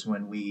endeavors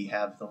when we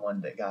have the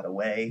one that got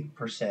away,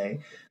 per se.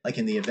 Like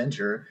in the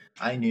Avenger,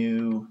 I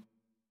knew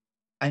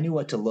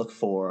what to look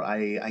for.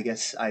 I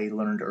guess I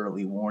learned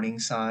early warning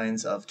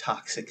signs of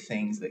toxic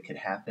things that could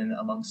happen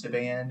amongst a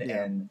band,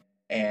 Yeah.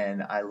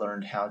 and I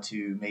learned how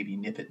to maybe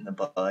nip it in the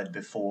bud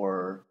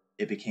before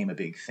it became a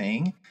big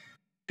thing,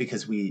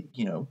 because we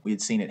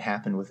had seen it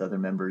happen with other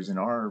members in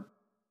our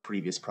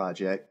previous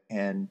project,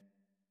 and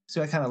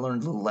so I kind of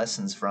learned little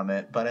lessons from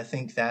it. But I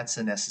think that's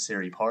a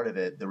necessary part of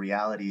it. The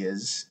reality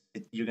is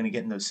you're going to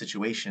get in those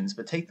situations,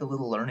 but take the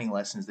little learning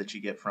lessons that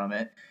you get from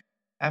it.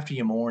 After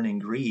you mourn and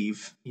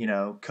grieve,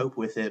 cope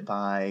with it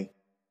by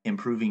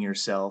improving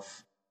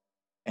yourself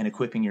and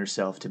equipping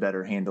yourself to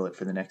better handle it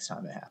for the next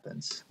time it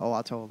happens. Oh,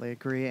 I totally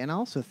agree. And I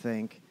also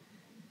think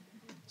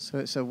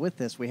so with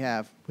this we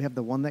have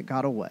the one that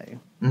got away.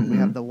 We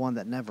have Mm-hmm. the one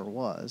that never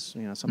was,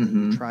 something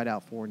you Mm-hmm. tried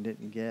out for and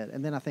didn't get.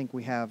 And then I think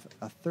we have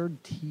a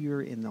third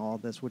tier in all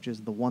this, which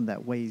is the one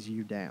that weighs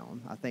you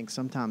down. I think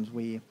sometimes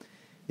we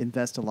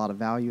invest a lot of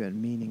value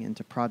and meaning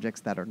into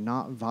projects that are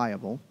not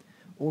viable,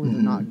 or they're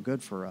Mm-hmm. not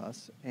good for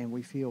us, and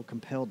we feel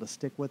compelled to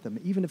stick with them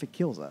even if it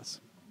kills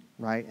us,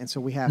 right? And so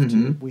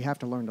Mm-hmm. we have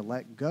to learn to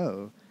let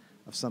go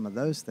of some of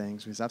those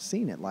things, because I've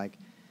seen it. Like,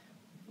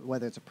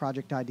 whether it's a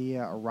project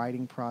idea, a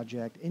writing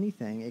project,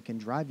 anything, it can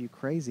drive you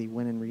crazy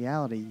when in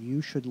reality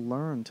you should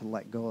learn to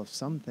let go of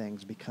some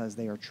things because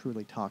they are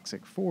truly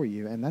toxic for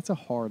you. And that's a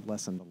hard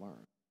lesson to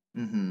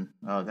learn.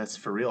 Oh, that's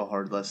for real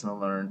hard lesson to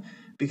learn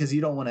because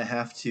you don't want to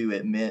have to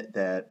admit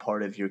that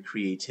part of your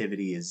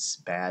creativity is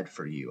bad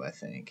for you, I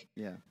think.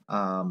 Yeah.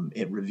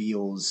 It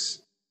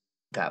reveals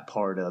that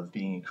part of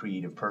being a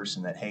creative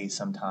person that, hey,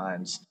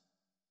 sometimes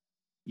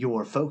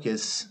your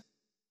focus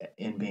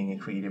in being a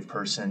creative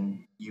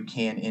person, you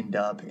can end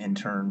up in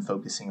turn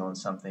focusing on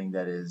something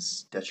that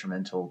is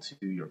detrimental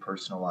to your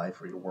personal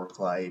life or your work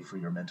life or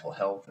your mental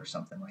health or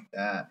something like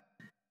that.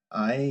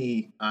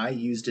 I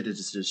used it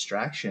as a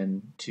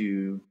distraction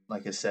to,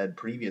 like I said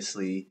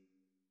previously,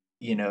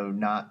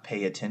 not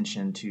pay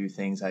attention to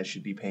things I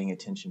should be paying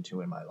attention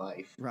to in my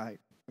life. Right.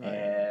 Right.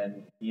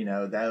 And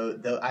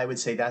that I would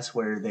say that's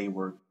where they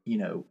were,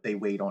 they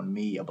weighed on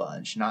me a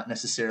bunch. Not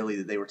necessarily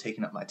that they were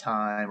taking up my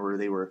time or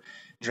they were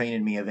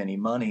draining me of any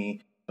money,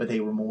 but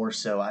they were more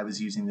so I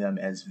was using them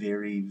as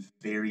very,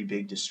 very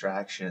big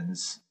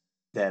distractions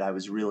that I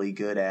was really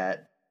good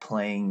at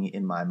playing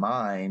in my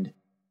mind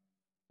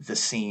the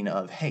scene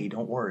of, hey,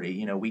 don't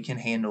worry, we can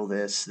handle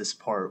this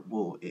part,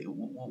 we'll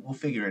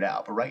figure it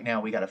out, but right now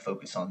we got to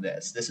focus on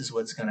this is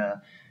what's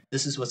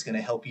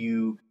gonna help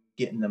you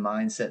get in the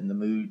mindset and the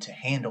mood to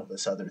handle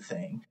this other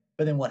thing.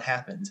 But then what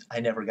happens? I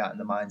never got in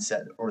the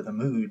mindset or the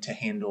mood to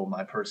handle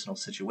my personal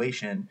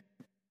situation.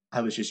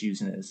 I was just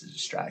using it as a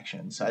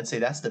distraction. So I'd say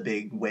that's the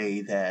big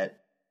way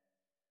that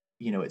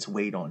it's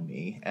weighed on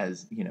me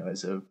as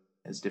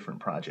as different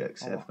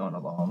projects have gone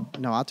along.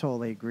 No, I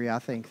totally agree. I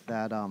think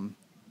that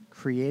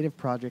creative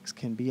projects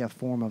can be a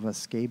form of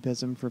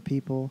escapism for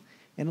people,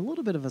 and a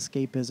little bit of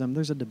escapism.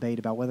 There's a debate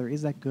about whether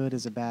is that good,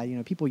 is it bad.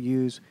 People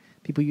use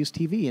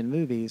TV and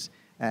movies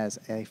as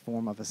a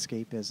form of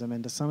escapism,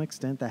 and to some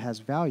extent that has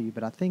value.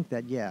 But I think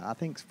that I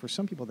think for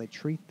some people they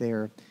treat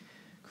their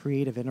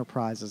creative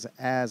enterprises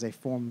as a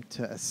form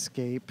to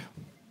escape,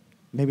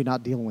 maybe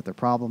not dealing with their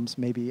problems,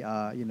 maybe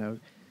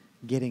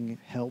getting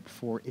help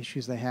for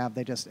issues they have.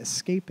 They just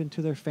escape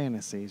into their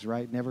fantasies,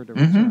 right? Never to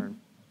return.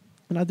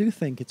 And I do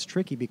think it's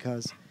tricky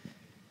because,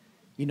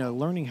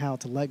 learning how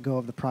to let go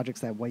of the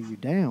projects that weigh you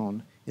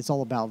down, it's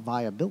all about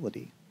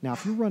viability. Now,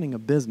 if you're running a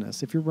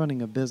business,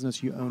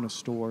 you own a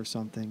store or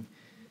something,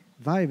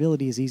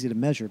 viability is easy to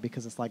measure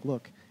because it's like,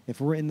 look,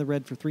 if we're in the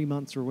red for 3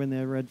 months or we're in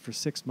the red for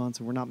 6 months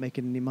and we're not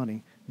making any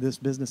money, this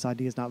business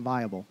idea is not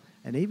viable.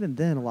 And even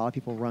then, a lot of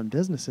people run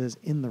businesses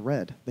in the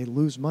red. They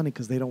lose money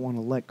because they don't want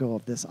to let go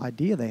of this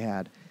idea they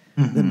had.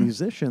 The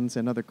musicians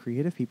and other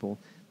creative people,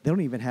 they don't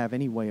even have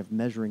any way of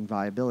measuring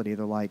viability.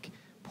 They're like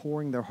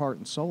pouring their heart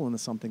and soul into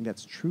something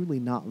that's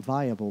truly not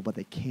viable, but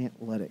they can't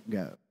let it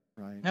go,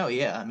 right? No,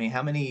 yeah. I mean,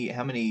 how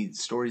many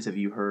stories have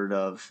you heard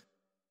of,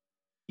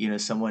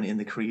 someone in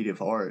the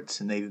creative arts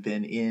and they've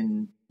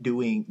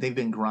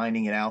been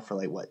grinding it out for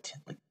like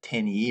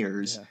 10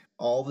 years. Yeah.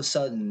 All of a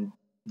sudden,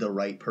 the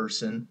right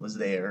person was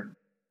there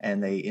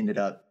and they ended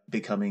up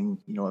becoming,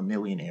 a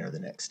millionaire the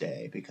next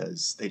day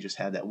because they just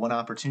had that one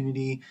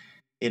opportunity.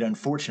 It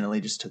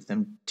unfortunately just took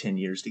them 10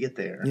 years to get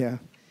there. Yeah.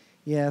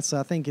 Yeah. So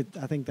I think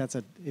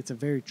it's a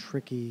very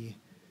tricky,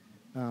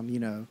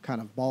 kind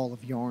of ball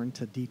of yarn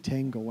to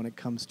detangle when it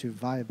comes to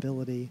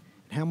viability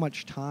and how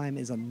much time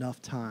is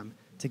enough time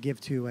to give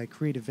to a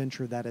creative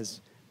venture that is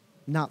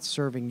not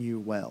serving you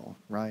well,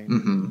 right?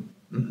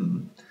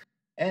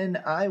 And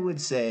I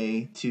would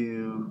say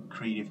to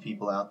creative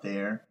people out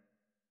there,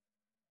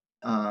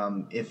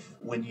 if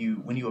when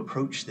you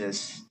approach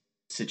this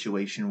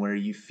situation where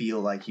you feel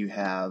like you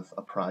have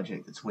a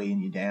project that's weighing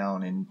you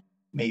down and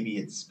maybe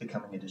it's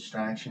becoming a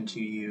distraction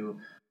to you,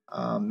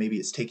 maybe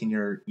it's taking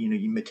your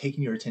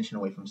attention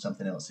away from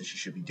something else that you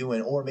should be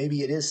doing, or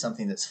maybe it is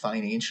something that's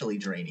financially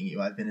draining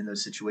you. I've been in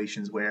those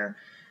situations where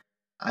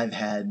I've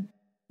had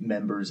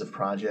members of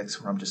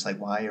projects where I'm just like,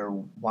 why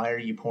are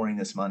you pouring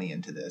this money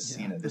into this?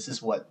 Yeah. This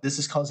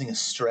is causing a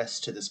stress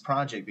to this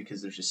project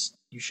because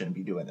you shouldn't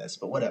be doing this,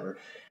 but whatever.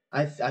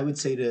 I would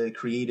say to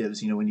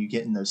creatives, when you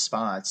get in those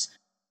spots,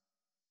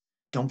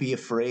 don't be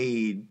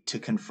afraid to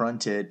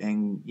confront it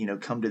and,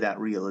 come to that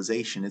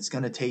realization. It's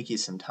going to take you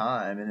some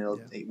time.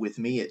 And with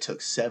me, it took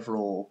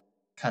several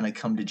kind of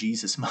come to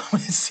Jesus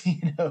moments,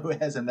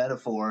 as a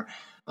metaphor,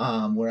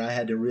 where I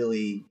had to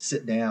really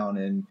sit down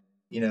and,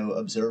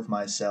 observe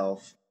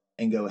myself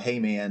and go, hey,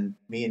 man,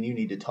 me and you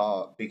need to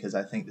talk because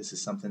I think this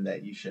is something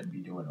that you shouldn't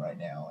be doing right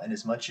now. And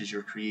as much as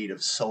your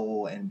creative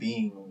soul and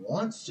being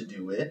wants to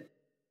do it,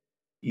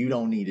 you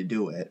don't need to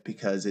do it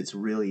because it's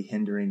really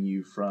hindering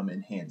you from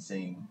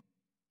enhancing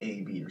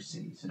A, B, or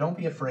C. So don't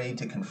be afraid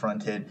to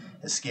confront it,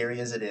 as scary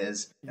as it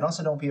is. And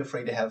also don't be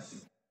afraid to have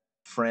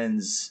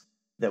friends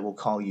that will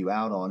call you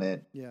out on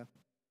it. Yeah.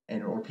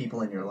 Or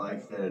people in your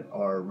life that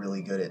are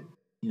really good at,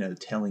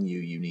 telling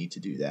you need to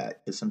do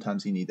that, because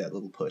sometimes you need that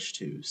little push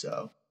too.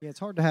 So yeah,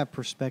 it's hard to have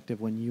perspective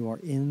when you are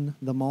in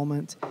the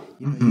moment.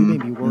 You may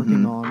be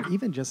working on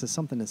even just as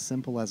something as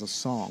simple as a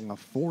song, a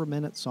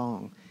 4-minute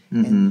song,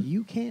 and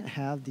you can't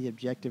have the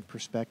objective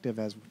perspective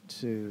as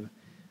to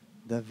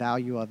the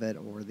value of it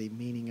or the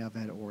meaning of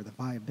it or the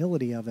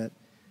viability of it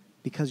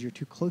because you're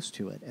too close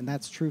to it. And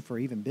that's true for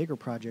even bigger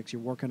projects.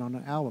 You're working on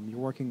an album, you're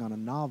working on a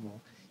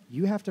novel.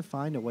 You have to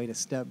find a way to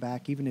step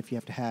back, even if you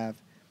have to have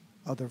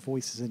other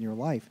voices in your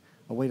life,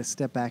 a way to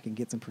step back and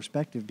get some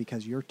perspective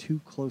because you're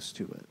too close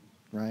to it,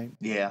 right?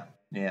 Yeah,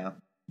 yeah,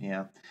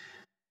 yeah.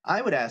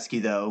 I would ask you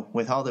though,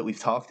 with all that we've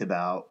talked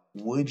about,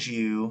 would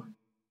you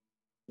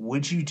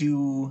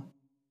do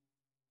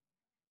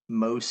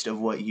most of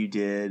what you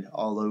did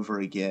all over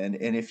again?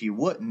 And if you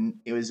wouldn't,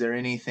 was there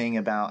anything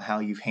about how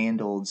you've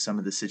handled some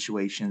of the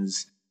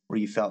situations where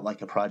you felt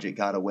like a project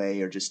got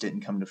away or just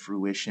didn't come to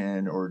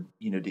fruition or,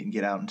 didn't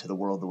get out into the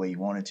world the way you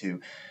wanted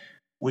to?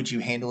 Would you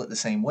handle it the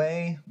same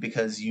way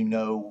because you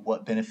know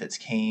what benefits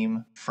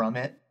came from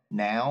it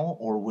now,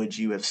 or would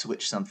you have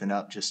switched something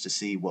up just to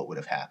see what would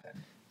have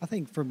happened? I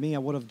think for me, I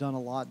would have done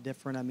a lot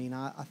different. I mean,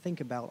 I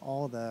think about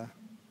all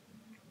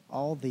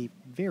the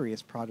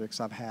various projects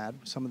I've had,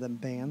 some of them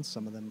bands,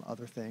 some of them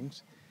other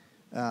things.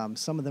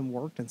 Some of them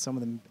worked and some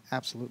of them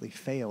absolutely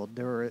failed.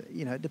 There were,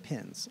 it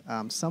depends.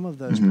 Some of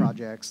those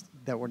projects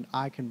that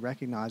I can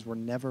recognize were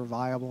never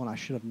viable and I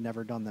should have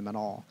never done them at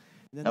all.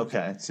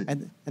 Okay.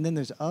 And then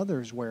there's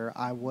others where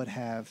I would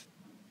have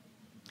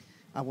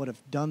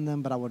done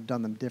them, but I would have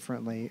done them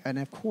differently. And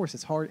of course,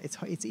 it's hard.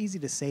 It's easy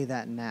to say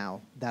that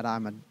now that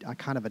I'm a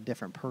kind of a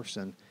different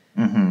person.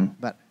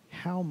 But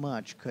how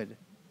much could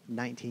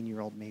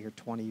 19-year-old me or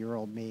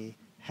 20-year-old me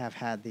have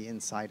had the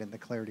insight and the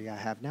clarity I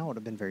have now? It would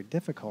have been very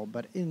difficult.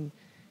 But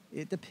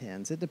it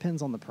depends. It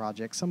depends on the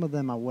project. Some of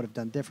them I would have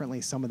done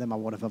differently. Some of them I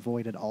would have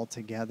avoided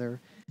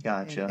altogether.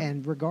 Gotcha.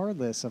 And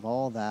regardless of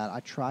all that, I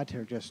try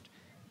to just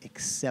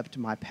accept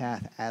my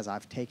path as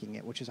I've taken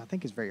it, which I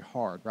think is very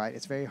hard, right?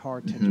 It's very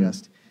hard to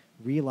just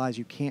realize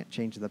you can't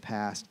change the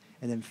past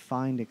and then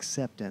find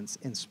acceptance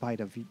in spite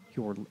of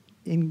your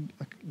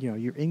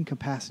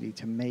incapacity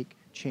to make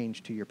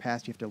change to your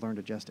past. You have to learn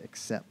to just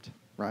accept,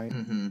 right?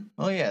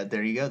 Oh yeah,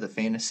 there you go. The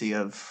fantasy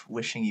of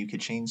wishing you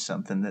could change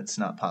something that's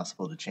not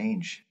possible to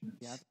change.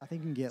 Yeah, I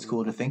think you can get. It's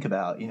cool to think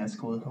about. It's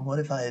cool. What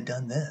if I had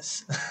done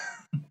this?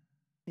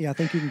 Yeah, I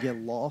think you can get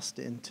lost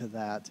into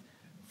that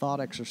thought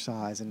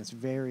exercise, and it's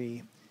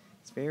very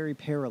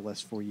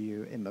perilous for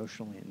you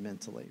emotionally and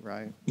mentally,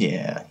 right?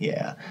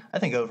 Yeah. I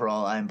think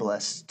overall, I'm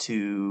blessed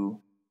and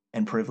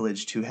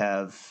privileged to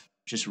have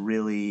just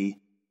really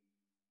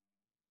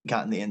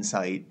gotten the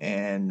insight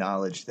and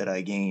knowledge that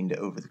I gained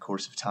over the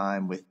course of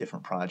time with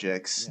different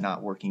projects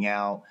not working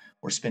out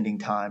or spending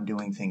time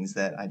doing things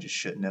that I just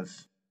shouldn't have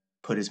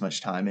put as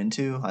much time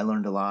into. I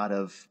learned a lot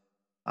of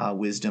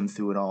wisdom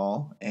through it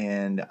all,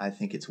 and I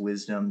think it's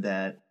wisdom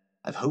that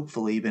I've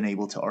hopefully been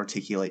able to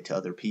articulate to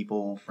other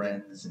people,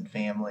 friends and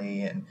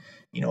family, and,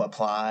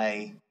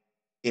 apply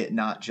it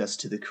not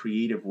just to the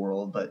creative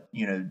world, but,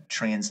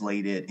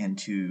 translate it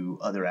into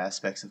other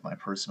aspects of my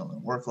personal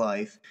and work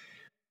life.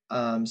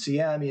 So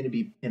yeah, I mean, it'd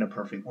be in a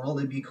perfect world,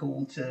 it'd be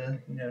cool to,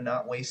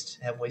 not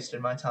have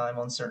wasted my time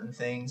on certain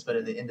things. But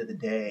at the end of the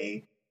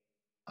day,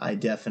 I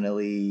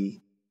definitely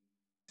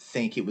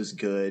think it was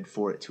good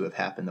for it to have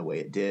happened the way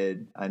it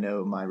did. I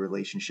know my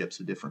relationships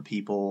with different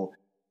people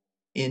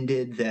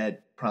ended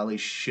that probably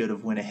should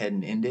have went ahead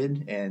and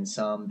ended, and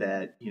some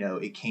that,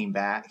 it came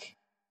back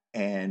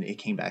and it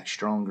came back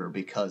stronger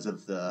because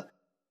of the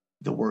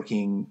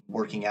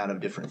working out of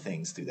different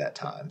things through that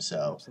time.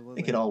 So Absolutely. I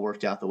think it all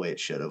worked out the way it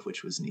should have,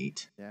 which was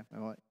neat. Yeah.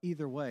 Well,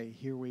 either way,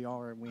 here we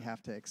are, and we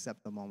have to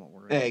accept the moment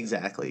we're in.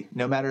 Exactly.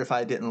 No matter if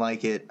I didn't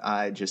like it,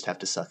 I just have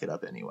to suck it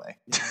up anyway.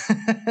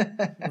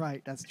 Yeah.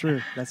 Right. That's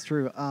true. That's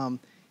true.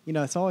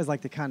 It's always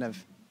like to kind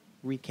of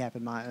recap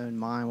in my own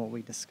mind what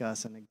we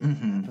discuss in a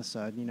given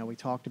episode. We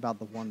talked about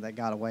the one that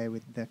got away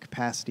with the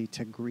capacity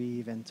to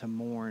grieve and to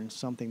mourn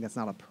something that's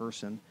not a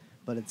person,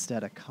 but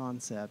instead a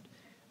concept.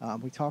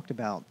 We talked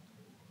about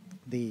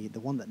the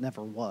one that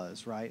never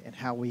was, right? And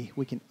how we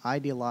can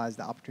idealize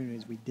the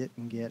opportunities we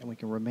didn't get, and we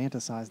can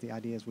romanticize the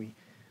ideas we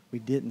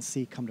didn't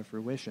see come to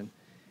fruition.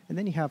 And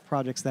then you have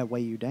projects that weigh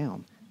you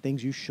down,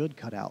 things you should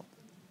cut out,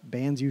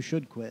 bands you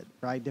should quit,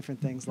 right? Different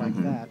things like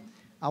that.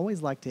 I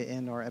always like to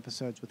end our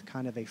episodes with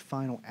kind of a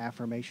final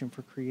affirmation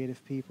for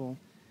creative people.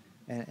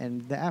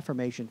 And the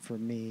affirmation for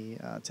me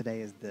today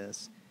is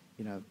this.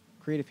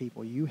 Creative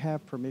people, you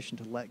have permission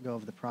to let go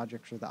of the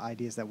projects or the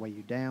ideas that weigh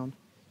you down.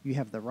 You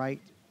have the right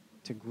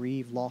to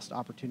grieve lost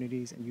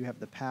opportunities, and you have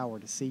the power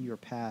to see your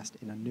past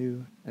in a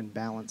new and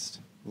balanced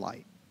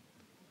light.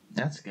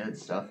 That's good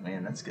stuff,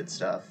 man. That's good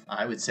stuff.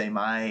 I would say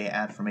my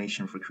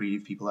affirmation for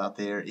creative people out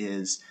there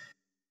is,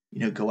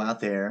 go out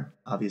there,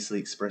 obviously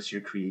express your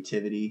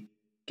creativity,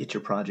 get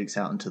your projects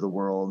out into the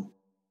world.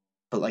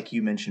 But like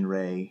you mentioned,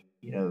 Ray,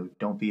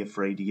 don't be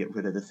afraid to get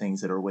rid of the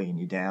things that are weighing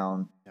you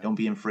down. Yeah. Don't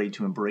be afraid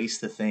to embrace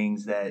the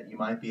things that you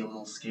might be a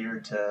little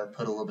scared to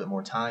put a little bit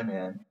more time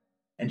in.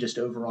 And just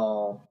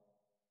overall,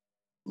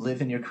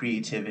 live in your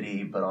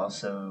creativity, but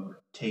also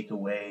take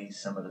away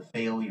some of the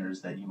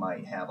failures that you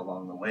might have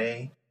along the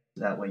way.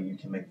 So that way you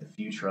can make the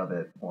future of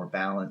it more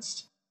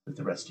balanced with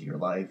the rest of your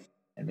life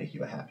and make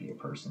you a happier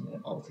person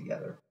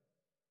altogether.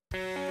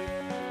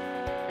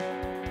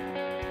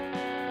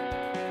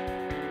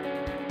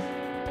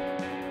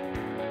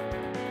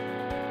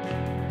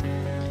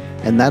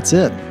 And that's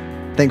it.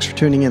 Thanks for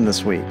tuning in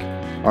this week.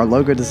 Our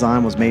logo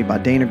design was made by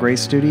Dana Gray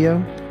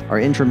Studio. Our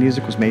intro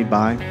music was made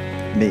by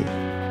me.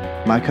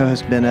 My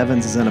co-host Ben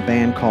Evans is in a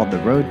band called The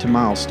Road to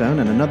Milestone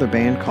and another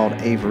band called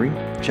Avery.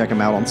 Check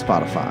them out on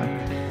Spotify.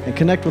 And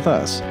connect with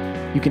us.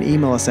 You can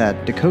email us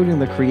at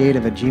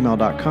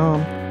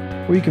decodingthecreative@gmail.com,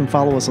 or you can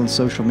follow us on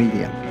social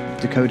media,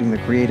 Decoding the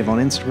Creative on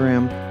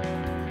Instagram,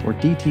 or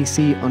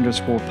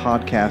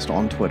DTC_podcast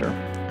on Twitter.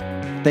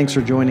 Thanks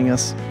for joining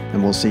us,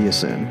 and we'll see you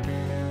soon.